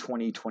early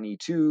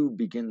 2022,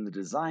 begin the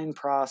design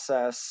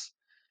process.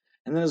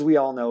 And then as we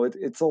all know,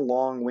 it's a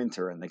long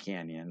winter in the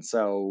canyon.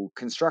 So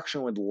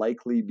construction would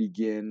likely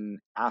begin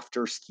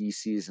after ski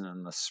season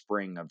in the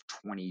spring of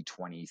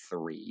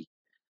 2023.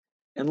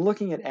 And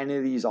looking at any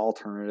of these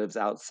alternatives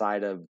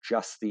outside of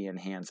just the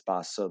enhanced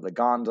bus, so the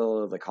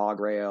gondola, the cog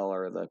rail,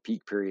 or the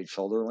peak period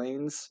shoulder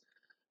lanes,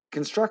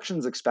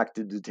 construction's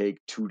expected to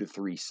take 2 to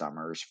 3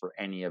 summers for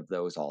any of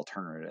those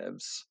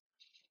alternatives.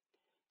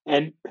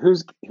 And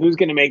who's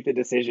going to make the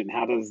decision?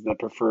 How does the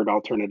preferred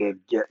alternative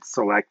get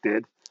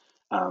selected?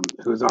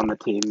 Who's on the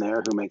team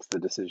there? Who makes the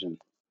decision?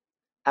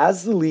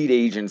 As the lead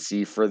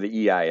agency for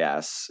the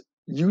EIS,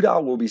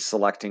 UDOT will be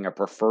selecting a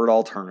preferred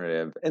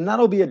alternative, and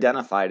that'll be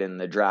identified in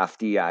the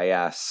draft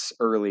EIS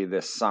early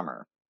this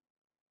summer.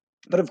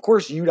 But of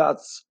course,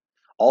 UDOT's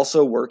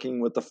also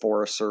working with the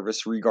Forest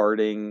Service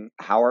regarding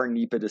how our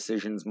NEPA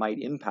decisions might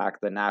impact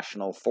the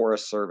National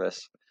Forest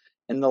Service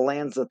and the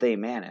lands that they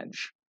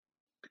manage.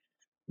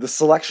 The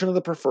selection of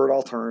the preferred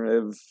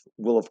alternative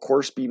will, of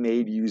course, be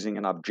made using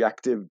an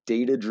objective,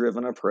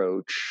 data-driven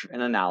approach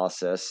and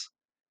analysis,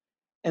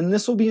 and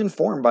this will be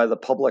informed by the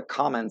public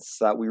comments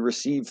that we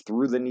receive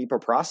through the NEPA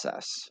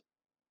process.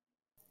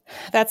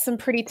 That's some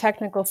pretty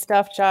technical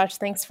stuff, Josh.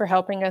 Thanks for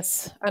helping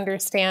us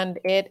understand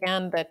it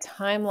and the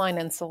timeline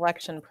and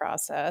selection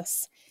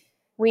process.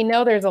 We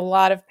know there's a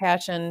lot of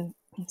passion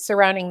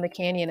surrounding the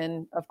canyon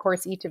and, of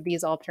course, each of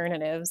these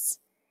alternatives.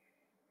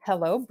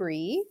 Hello,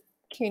 Bree.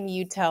 Can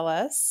you tell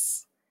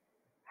us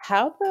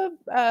how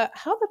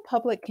the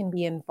public can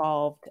be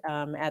involved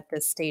at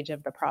this stage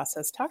of the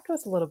process? Talk to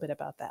us a little bit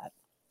about that.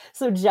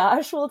 So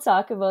Josh will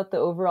talk about the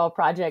overall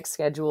project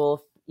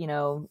schedule,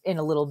 in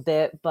a little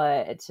bit,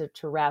 but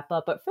to wrap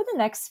up. But for the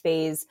next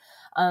phase,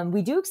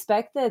 we do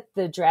expect that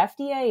the draft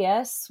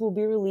EIS will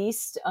be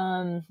released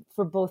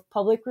for both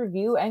public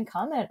review and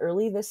comment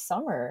early this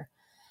summer.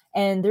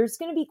 And there's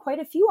going to be quite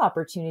a few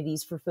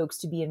opportunities for folks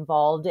to be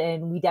involved,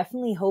 and we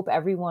definitely hope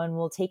everyone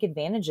will take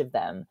advantage of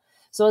them.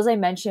 So as I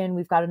mentioned,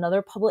 we've got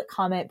another public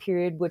comment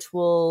period, which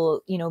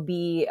will,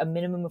 be a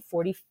minimum of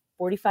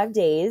 45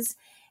 days.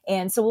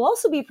 And so we'll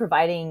also be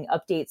providing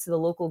updates to the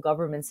local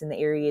governments in the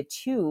area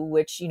too,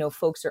 which,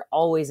 folks are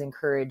always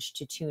encouraged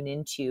to tune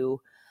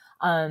into.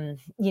 And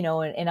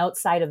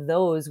outside of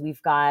those,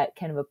 we've got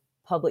kind of a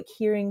public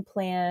hearing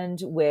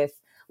planned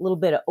with a little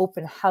bit of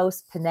open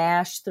house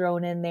panache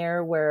thrown in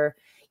there where,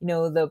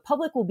 the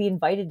public will be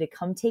invited to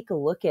come take a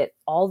look at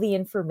all the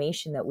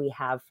information that we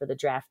have for the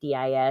draft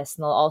EIS.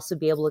 And they'll also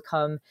be able to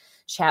come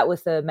chat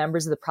with the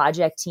members of the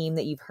project team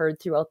that you've heard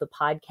throughout the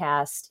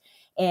podcast.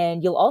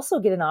 And you'll also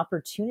get an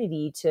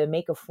opportunity to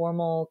make a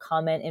formal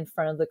comment in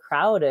front of the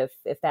crowd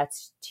if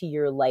that's to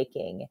your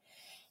liking.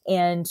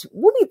 And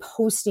we'll be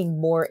posting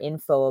more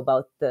info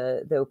about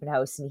the open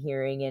house and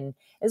hearing, and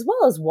as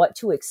well as what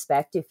to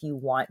expect if you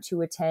want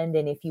to attend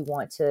and if you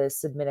want to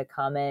submit a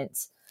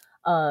comment.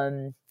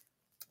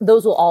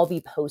 Those will all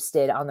be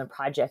posted on the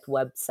project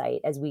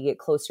website as we get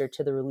closer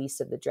to the release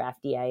of the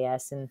draft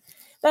EIS. And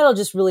that'll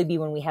just really be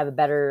when we have a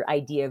better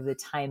idea of the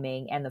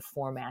timing and the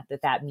format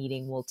that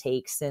meeting will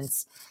take,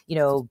 since,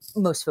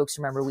 most folks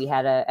remember we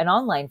had an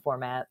online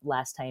format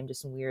last time,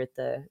 just when we were at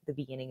the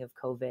beginning of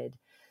COVID.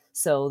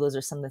 So those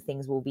are some of the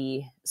things we'll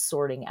be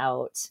sorting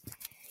out.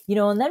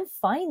 And then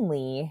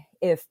finally,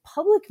 if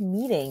public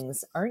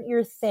meetings aren't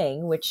your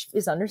thing, which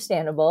is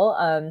understandable,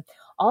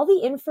 all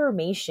the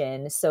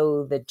information,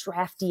 so the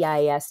draft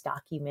EIS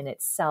document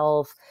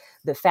itself,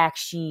 the fact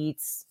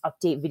sheets,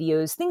 update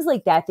videos, things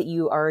like that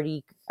you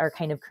already are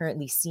kind of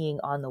currently seeing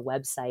on the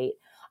website,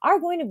 are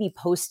going to be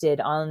posted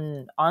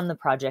on the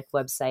project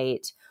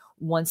website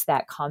once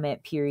that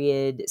comment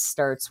period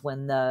starts,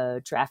 when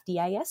the draft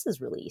EIS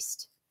is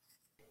released.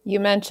 You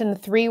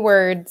mentioned 3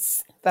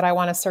 words that I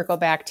want to circle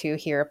back to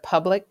here: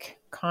 public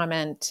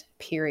comment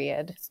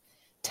period.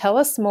 Tell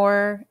us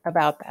more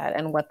about that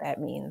and what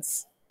that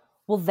means.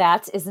 Well,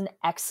 that is an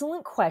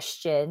excellent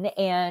question.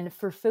 And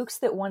for folks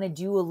that want to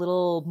do a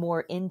little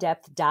more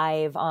in-depth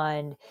dive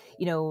on,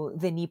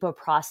 the NEPA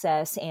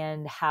process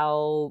and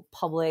how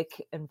public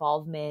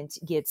involvement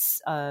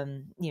gets,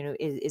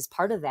 is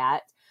part of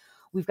that,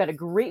 we've got a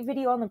great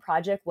video on the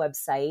project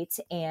website,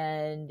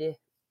 and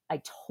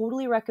I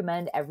totally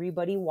recommend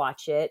everybody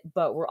watch it,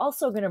 but we're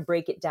also going to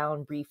break it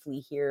down briefly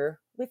here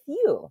with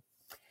you.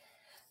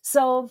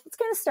 So let's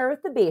kind of start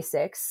with the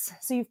basics.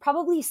 So you've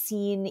probably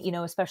seen,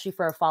 especially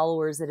for our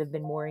followers that have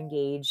been more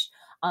engaged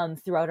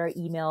throughout our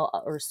email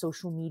or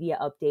social media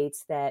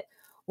updates, that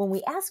when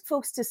we ask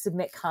folks to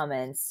submit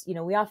comments,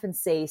 we often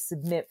say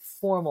submit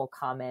formal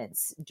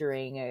comments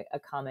during a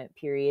comment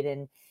period,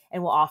 and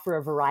we'll offer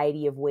a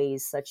variety of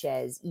ways, such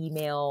as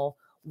email,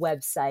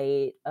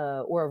 website,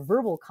 or a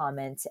verbal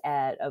comment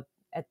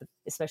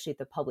especially at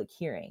the public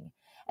hearing.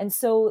 And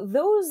so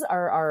those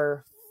are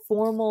our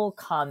formal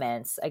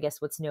comments, I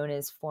guess what's known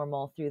as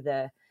formal through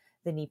the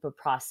NEPA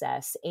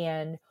process.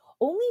 And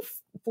only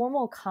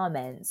formal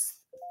comments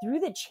through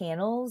the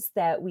channels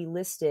that we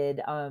listed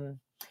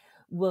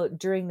will,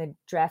 during the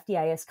draft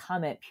EIS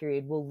comment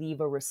period, will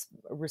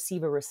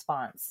receive a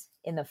response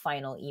in the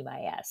final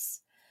EIS.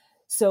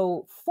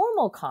 So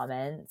formal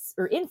comments,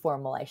 or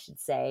informal, I should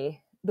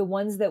say, the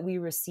ones that we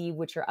receive,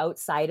 which are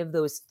outside of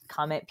those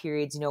comment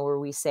periods, where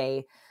we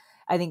say,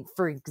 I think,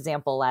 for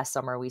example, last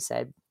summer we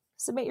said,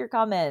 submit your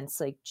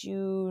comments like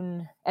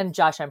June, and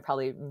Josh,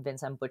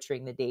 Vince, I'm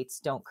butchering the dates,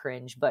 don't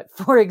cringe. But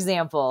for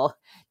example,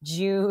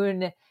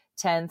 June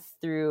 10th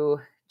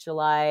through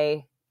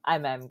July,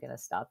 I'm going to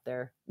stop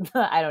there.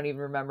 I don't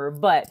even remember,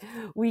 but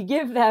we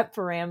give that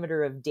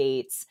parameter of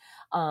dates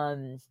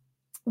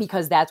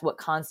because that's what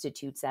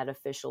constitutes that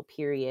official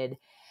period.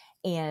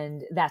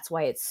 And that's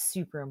why it's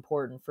super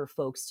important for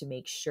folks to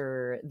make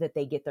sure that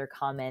they get their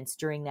comments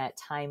during that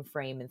time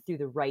frame and through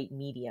the right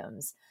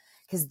mediums.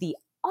 Because the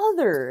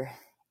other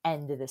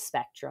end of the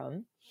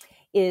spectrum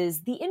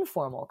is the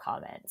informal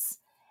comments.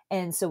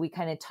 And so we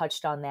kind of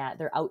touched on that.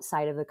 They're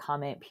outside of the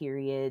comment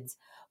periods,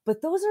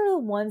 but those are the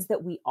ones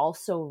that we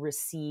also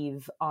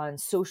receive on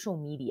social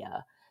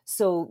media.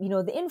 So,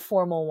 the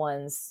informal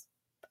ones,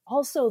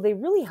 also, they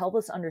really help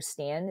us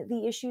understand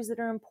the issues that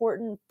are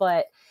important,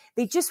 but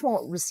they just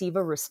won't receive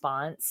a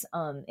response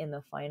in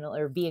the final,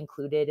 or be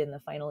included in the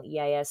final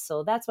EIS.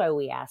 So that's why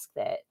we ask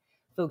that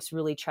folks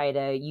really try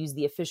to use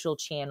the official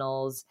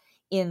channels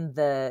in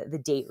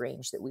the date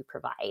range that we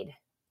provide.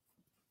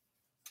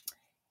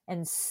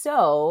 And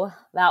so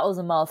that was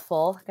a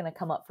mouthful, going to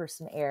come up for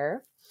some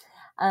air.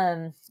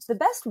 The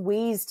best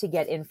ways to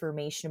get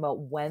information about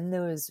when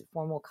those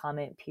formal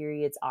comment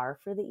periods are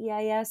for the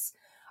EIS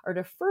are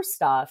to,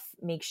 first off,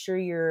 make sure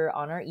you're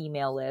on our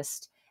email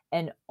list,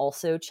 and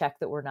also check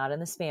that we're not in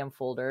the spam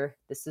folder.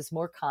 This is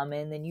more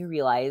common than you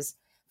realize.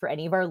 For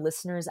any of our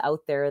listeners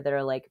out there that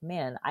are like,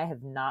 man, I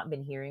have not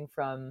been hearing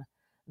from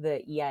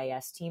the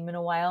EIS team in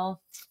a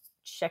while,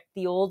 check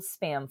the old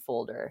spam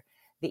folder.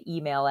 The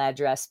email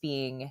address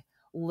being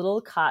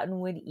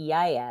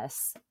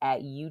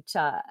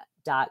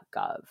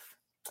littlecottonwoodeis@utah.gov.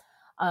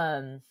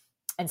 And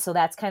so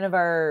that's kind of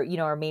our,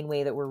 our main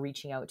way that we're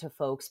reaching out to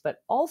folks,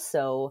 but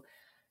also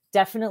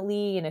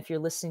definitely, and if you're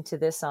listening to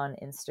this on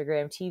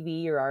Instagram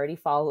TV, you're already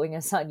following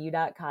us on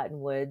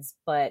U.Cottonwoods.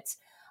 But,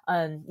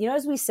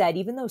 as we said,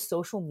 even though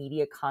social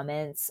media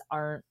comments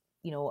aren't,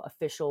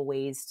 official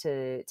ways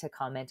to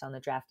comment on the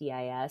draft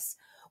EIS,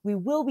 we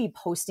will be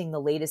posting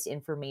the latest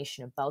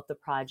information about the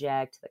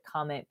project, the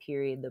comment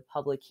period, the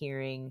public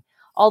hearing,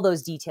 all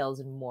those details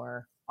and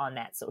more on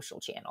that social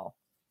channel.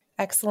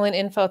 Excellent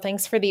info.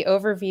 Thanks for the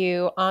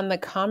overview on the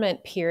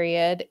comment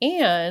period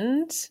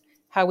and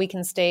how we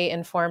can stay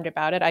informed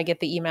about it. I get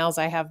the emails.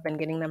 I have been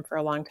getting them for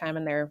a long time,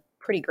 and they're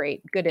pretty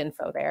great. Good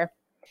info there.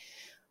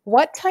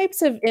 What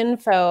types of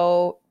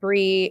info,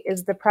 Bree,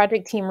 is the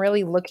project team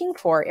really looking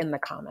for in the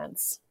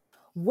comments?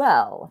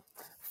 Well,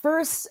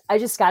 first, I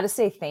just got to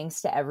say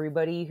thanks to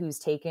everybody who's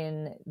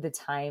taken the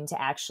time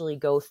to actually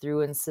go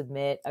through and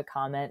submit a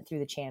comment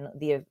through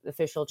the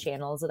official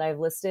channels that I've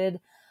listed.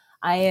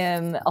 I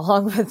am,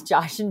 along with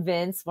Josh and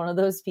Vince, one of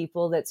those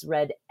people that's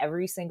read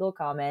every single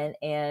comment,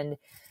 and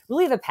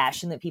really the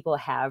passion that people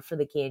have for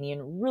the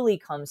canyon really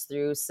comes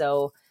through.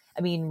 So,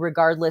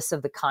 regardless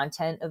of the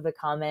content of the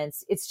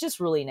comments, it's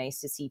just really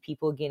nice to see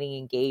people getting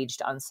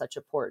engaged on such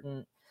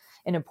an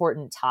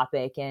important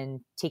topic and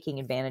taking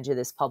advantage of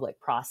this public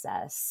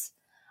process.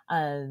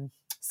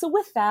 So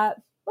with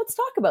that, let's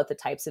talk about the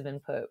types of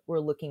input we're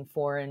looking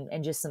for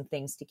and just some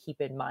things to keep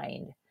in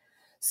mind.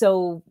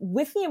 So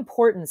with the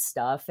important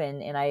stuff,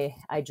 and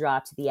I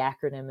dropped the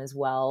acronym as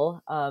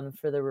well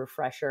for the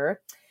refresher.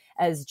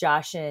 As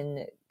Josh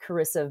and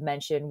Carissa have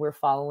mentioned, we're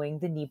following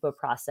the NEPA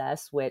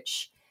process,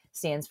 which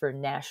stands for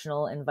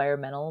National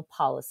Environmental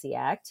Policy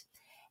Act.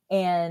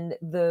 And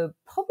the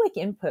public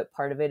input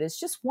part of it is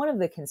just one of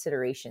the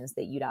considerations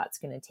that UDOT's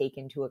going to take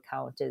into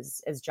account,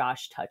 as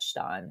Josh touched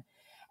on.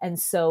 And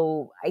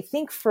so I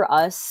think for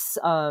us,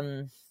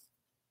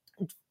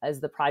 as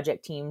the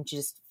project team,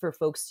 just for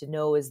folks to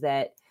know is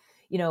that,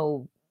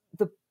 the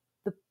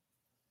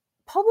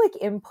public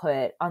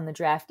input on the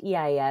draft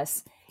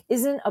EIS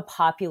isn't a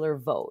popular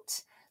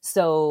vote.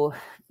 So,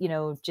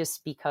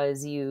 just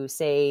because you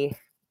say,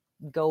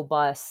 go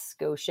bus,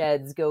 go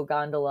sheds, go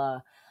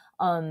gondola,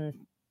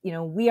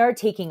 we are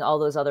taking all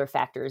those other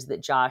factors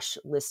that Josh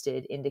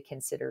listed into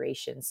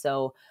consideration.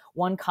 So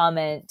one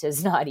comment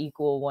does not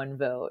equal one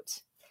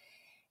vote.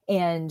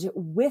 And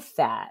with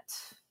that,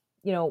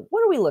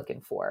 what are we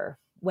looking for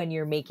when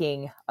you're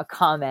making a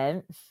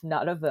comment,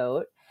 not a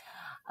vote?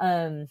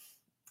 In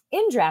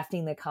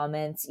drafting the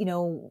comments,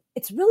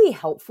 it's really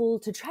helpful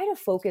to try to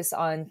focus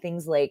on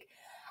things like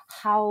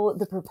how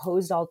the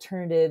proposed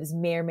alternatives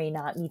may or may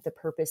not meet the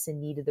purpose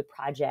and need of the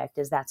project,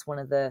 as that's one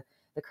of the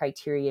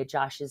criteria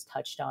Josh has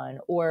touched on,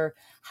 or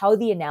how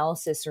the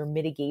analysis or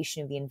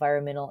mitigation of the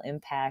environmental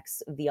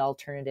impacts of the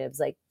alternatives,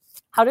 like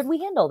how did we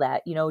handle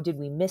that? Did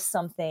we miss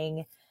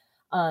something?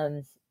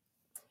 And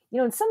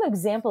some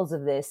examples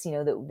of this,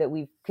 that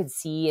we could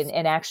see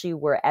and actually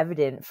were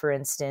evident, for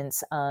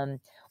instance,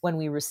 when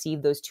we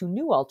received those two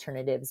new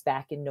alternatives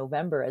back in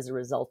November as a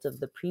result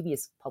of the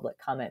previous public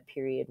comment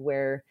period,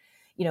 where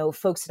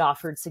folks had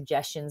offered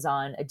suggestions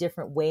on a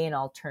different way an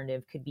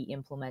alternative could be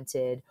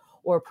implemented,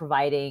 or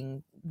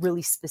providing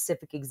really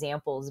specific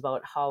examples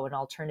about how an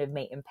alternative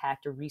may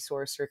impact a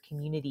resource or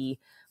community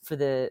for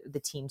the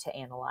team to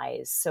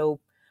analyze. So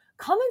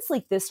comments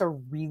like this are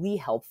really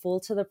helpful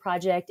to the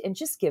project and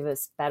just give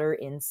us better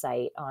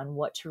insight on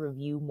what to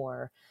review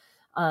more.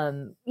 A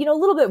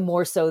little bit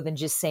more so than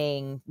just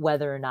saying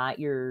whether or not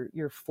you're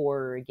for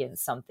or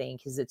against something,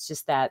 because it's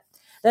just that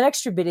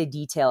extra bit of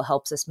detail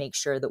helps us make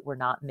sure that we're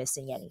not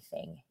missing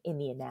anything in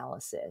the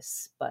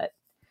analysis. But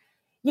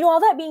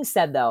all that being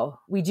said, though,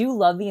 we do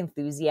love the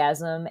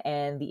enthusiasm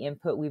and the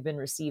input we've been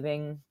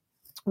receiving,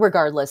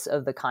 regardless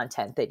of the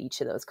content that each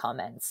of those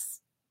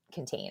comments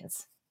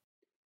contains.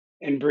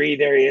 And Bree,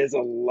 there is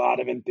a lot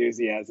of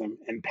enthusiasm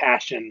and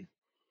passion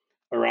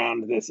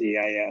around this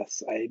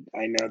EIS. I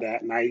know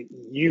that, and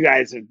you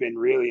guys have been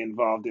really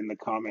involved in the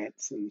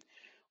comments, and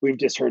we've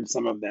just heard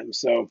some of them.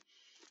 So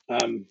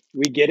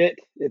we get it.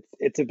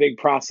 It's a big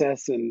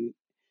process, and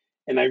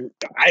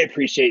I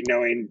appreciate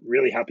knowing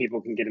really how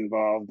people can get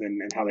involved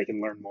and how they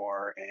can learn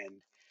more and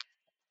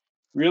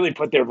really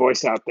put their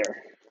voice out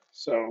there.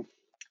 So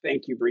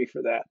thank you, Bree,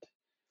 for that.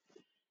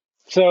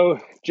 So,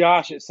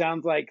 Josh, it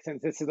sounds like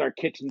since this is our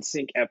kitchen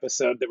sink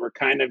episode that we're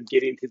kind of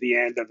getting to the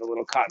end of the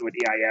Little Cottonwood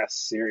EIS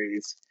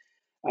series.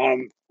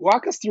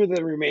 Walk us through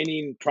the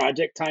remaining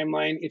project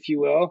timeline, if you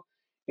will,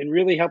 and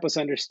really help us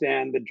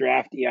understand the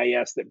draft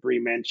EIS that Bree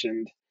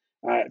mentioned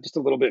just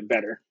a little bit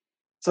better.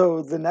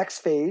 So the next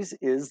phase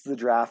is the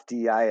draft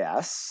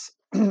EIS,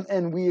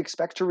 and we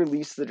expect to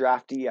release the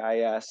draft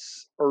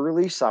EIS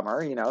early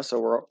summer.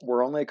 So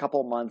we're only a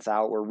couple months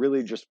out. We're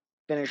really just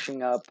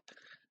finishing up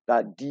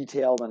that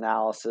detailed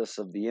analysis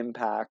of the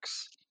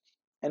impacts.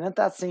 And at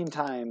that same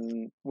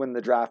time, when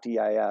the draft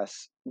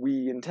EIS,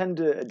 we intend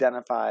to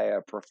identify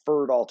a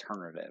preferred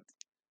alternative,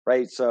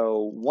 right?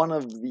 So one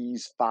of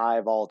these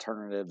 5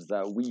 alternatives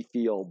that we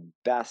feel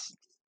best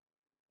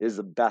is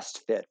the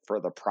best fit for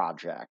the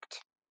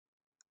project.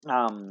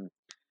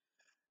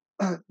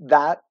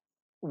 That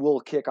will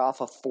kick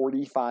off a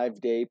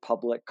 45-day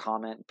public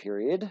comment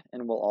period,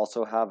 and we'll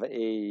also have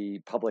a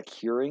public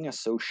hearing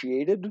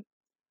associated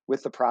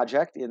with the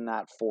project in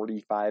that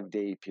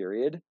 45-day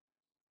period.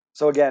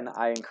 So again,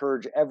 I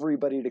encourage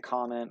everybody to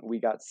comment. We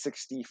got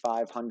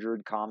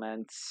 6,500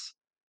 comments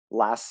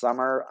last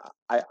summer.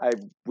 I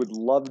would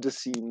love to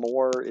see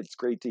more. It's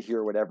great to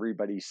hear what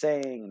everybody's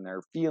saying and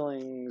their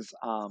feelings,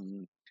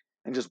 and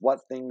just what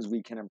things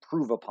we can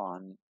improve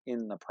upon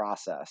in the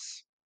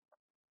process.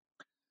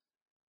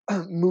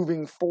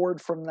 Moving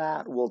forward from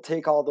that, we'll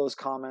take all those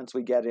comments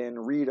we get in,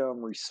 read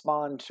them,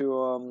 respond to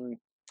them,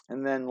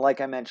 and then,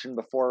 like I mentioned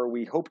before,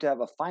 we hope to have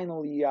a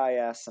final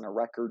EIS and a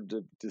record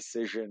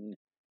decision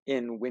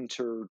in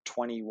winter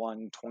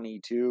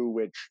 21-22,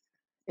 which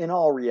in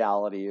all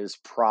reality is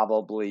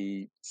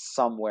probably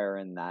somewhere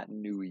in that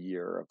new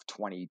year of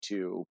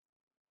 22.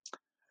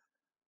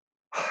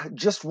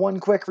 Just one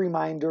quick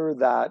reminder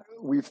that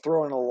we've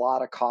thrown a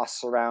lot of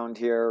costs around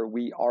here.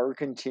 We are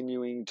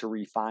continuing to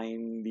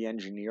refine the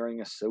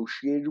engineering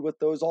associated with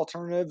those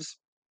alternatives.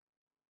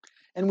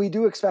 And we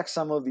do expect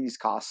some of these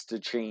costs to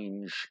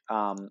change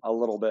a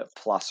little bit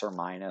plus or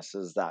minus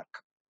as that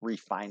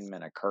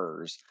refinement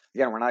occurs.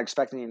 Again, we're not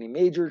expecting any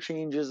major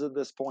changes at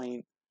this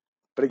point,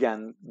 but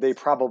again, they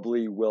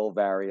probably will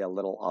vary a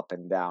little up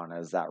and down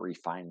as that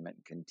refinement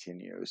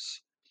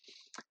continues.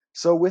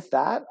 So with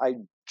that, I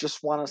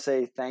just want to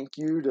say thank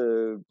you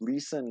to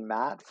Lisa and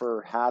Matt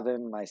for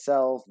having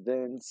myself,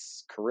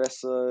 Vince,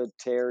 Carissa,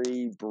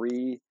 Terry,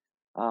 Bree.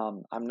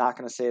 I'm not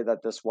going to say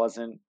that this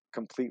wasn't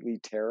completely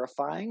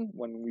terrifying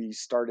when we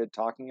started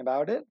talking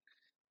about it,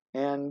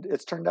 and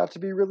it's turned out to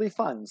be really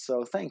fun.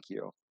 So thank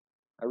you.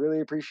 I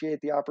really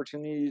appreciate the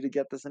opportunity to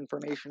get this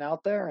information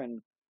out there,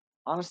 and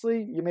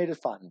honestly, you made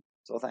it fun.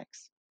 So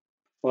thanks.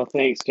 Well,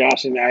 thanks,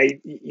 Josh. And I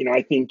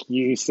think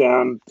you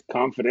sound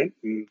confident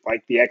and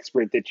like the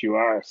expert that you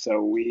are.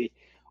 So we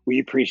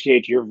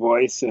appreciate your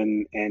voice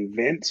and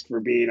Vince for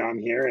being on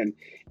here,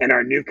 and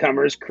our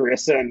newcomers,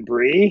 Carissa and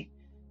Bree.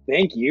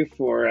 Thank you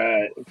for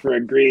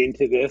agreeing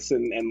to this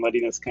and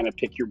letting us kind of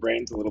pick your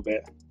brains a little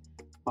bit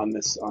on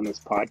this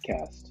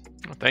podcast.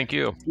 Thank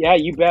you. Yeah,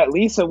 you bet.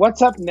 Lisa,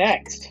 what's up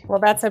next? Well,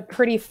 that's a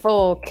pretty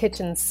full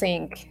kitchen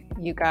sink,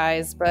 you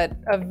guys, but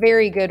a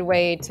very good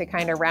way to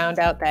kind of round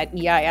out that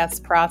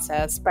EIS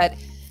process. But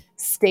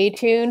stay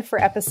tuned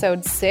for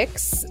episode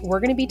 6.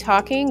 We're going to be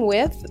talking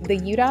with the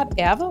UDOT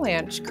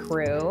Avalanche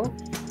crew,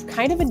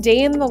 kind of a day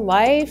in the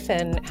life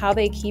and how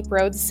they keep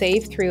roads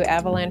safe through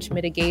avalanche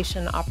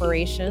mitigation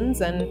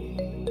operations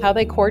and how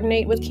they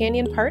coordinate with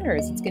Canyon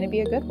partners. It's going to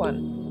be a good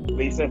one.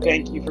 Lisa,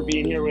 thank you for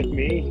being here with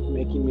me,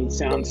 making me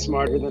sound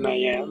smarter than I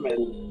am,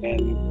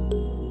 and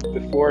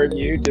the 4 of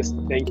you, just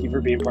thank you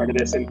for being part of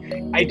this.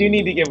 And I do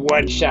need to give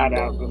one shout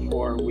out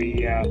before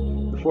we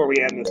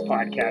end this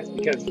podcast,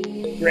 because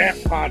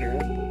Grant Potter,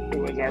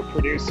 who was our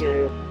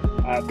producer,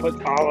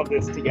 put all of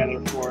this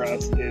together for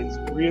us, is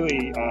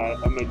really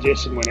a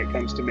magician when it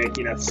comes to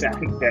making us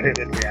sound better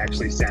than we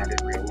actually sound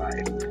in real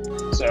life.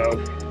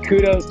 So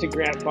kudos to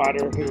Grant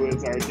Potter, who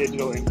is our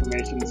digital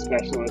information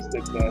specialist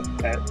at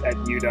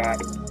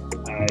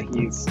UDOT.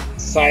 He's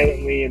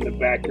silently in the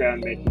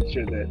background making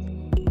sure that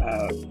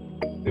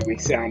we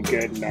sound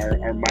good and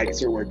our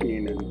mics are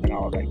working and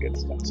all of that good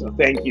stuff. So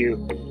thank you,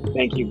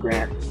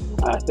 Grant.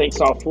 Thanks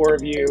all 4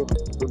 of you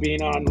for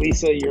being on.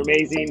 Lisa, you're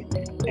amazing,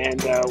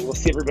 and we'll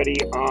see everybody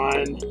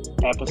on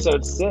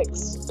episode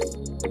 6.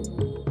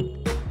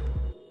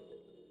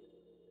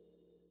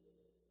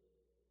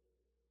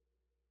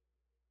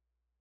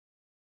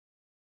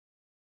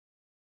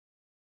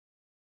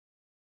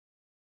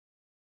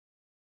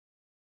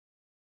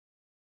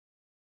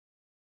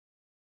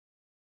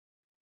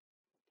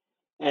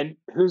 And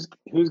who's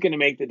going to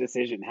make the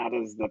decision? How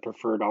does the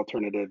preferred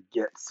alternative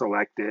get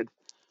selected?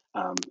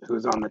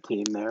 Who's on the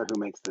team there? Who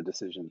makes the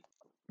decision?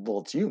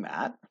 Well, it's you,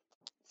 Matt.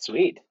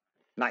 Sweet.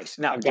 Nice.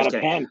 Now I've got a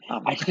pen.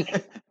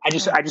 I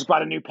just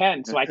bought a new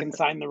pen so I can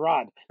sign the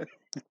rod.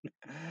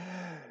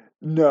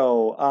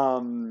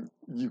 No,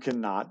 you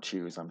cannot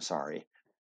choose. I'm sorry.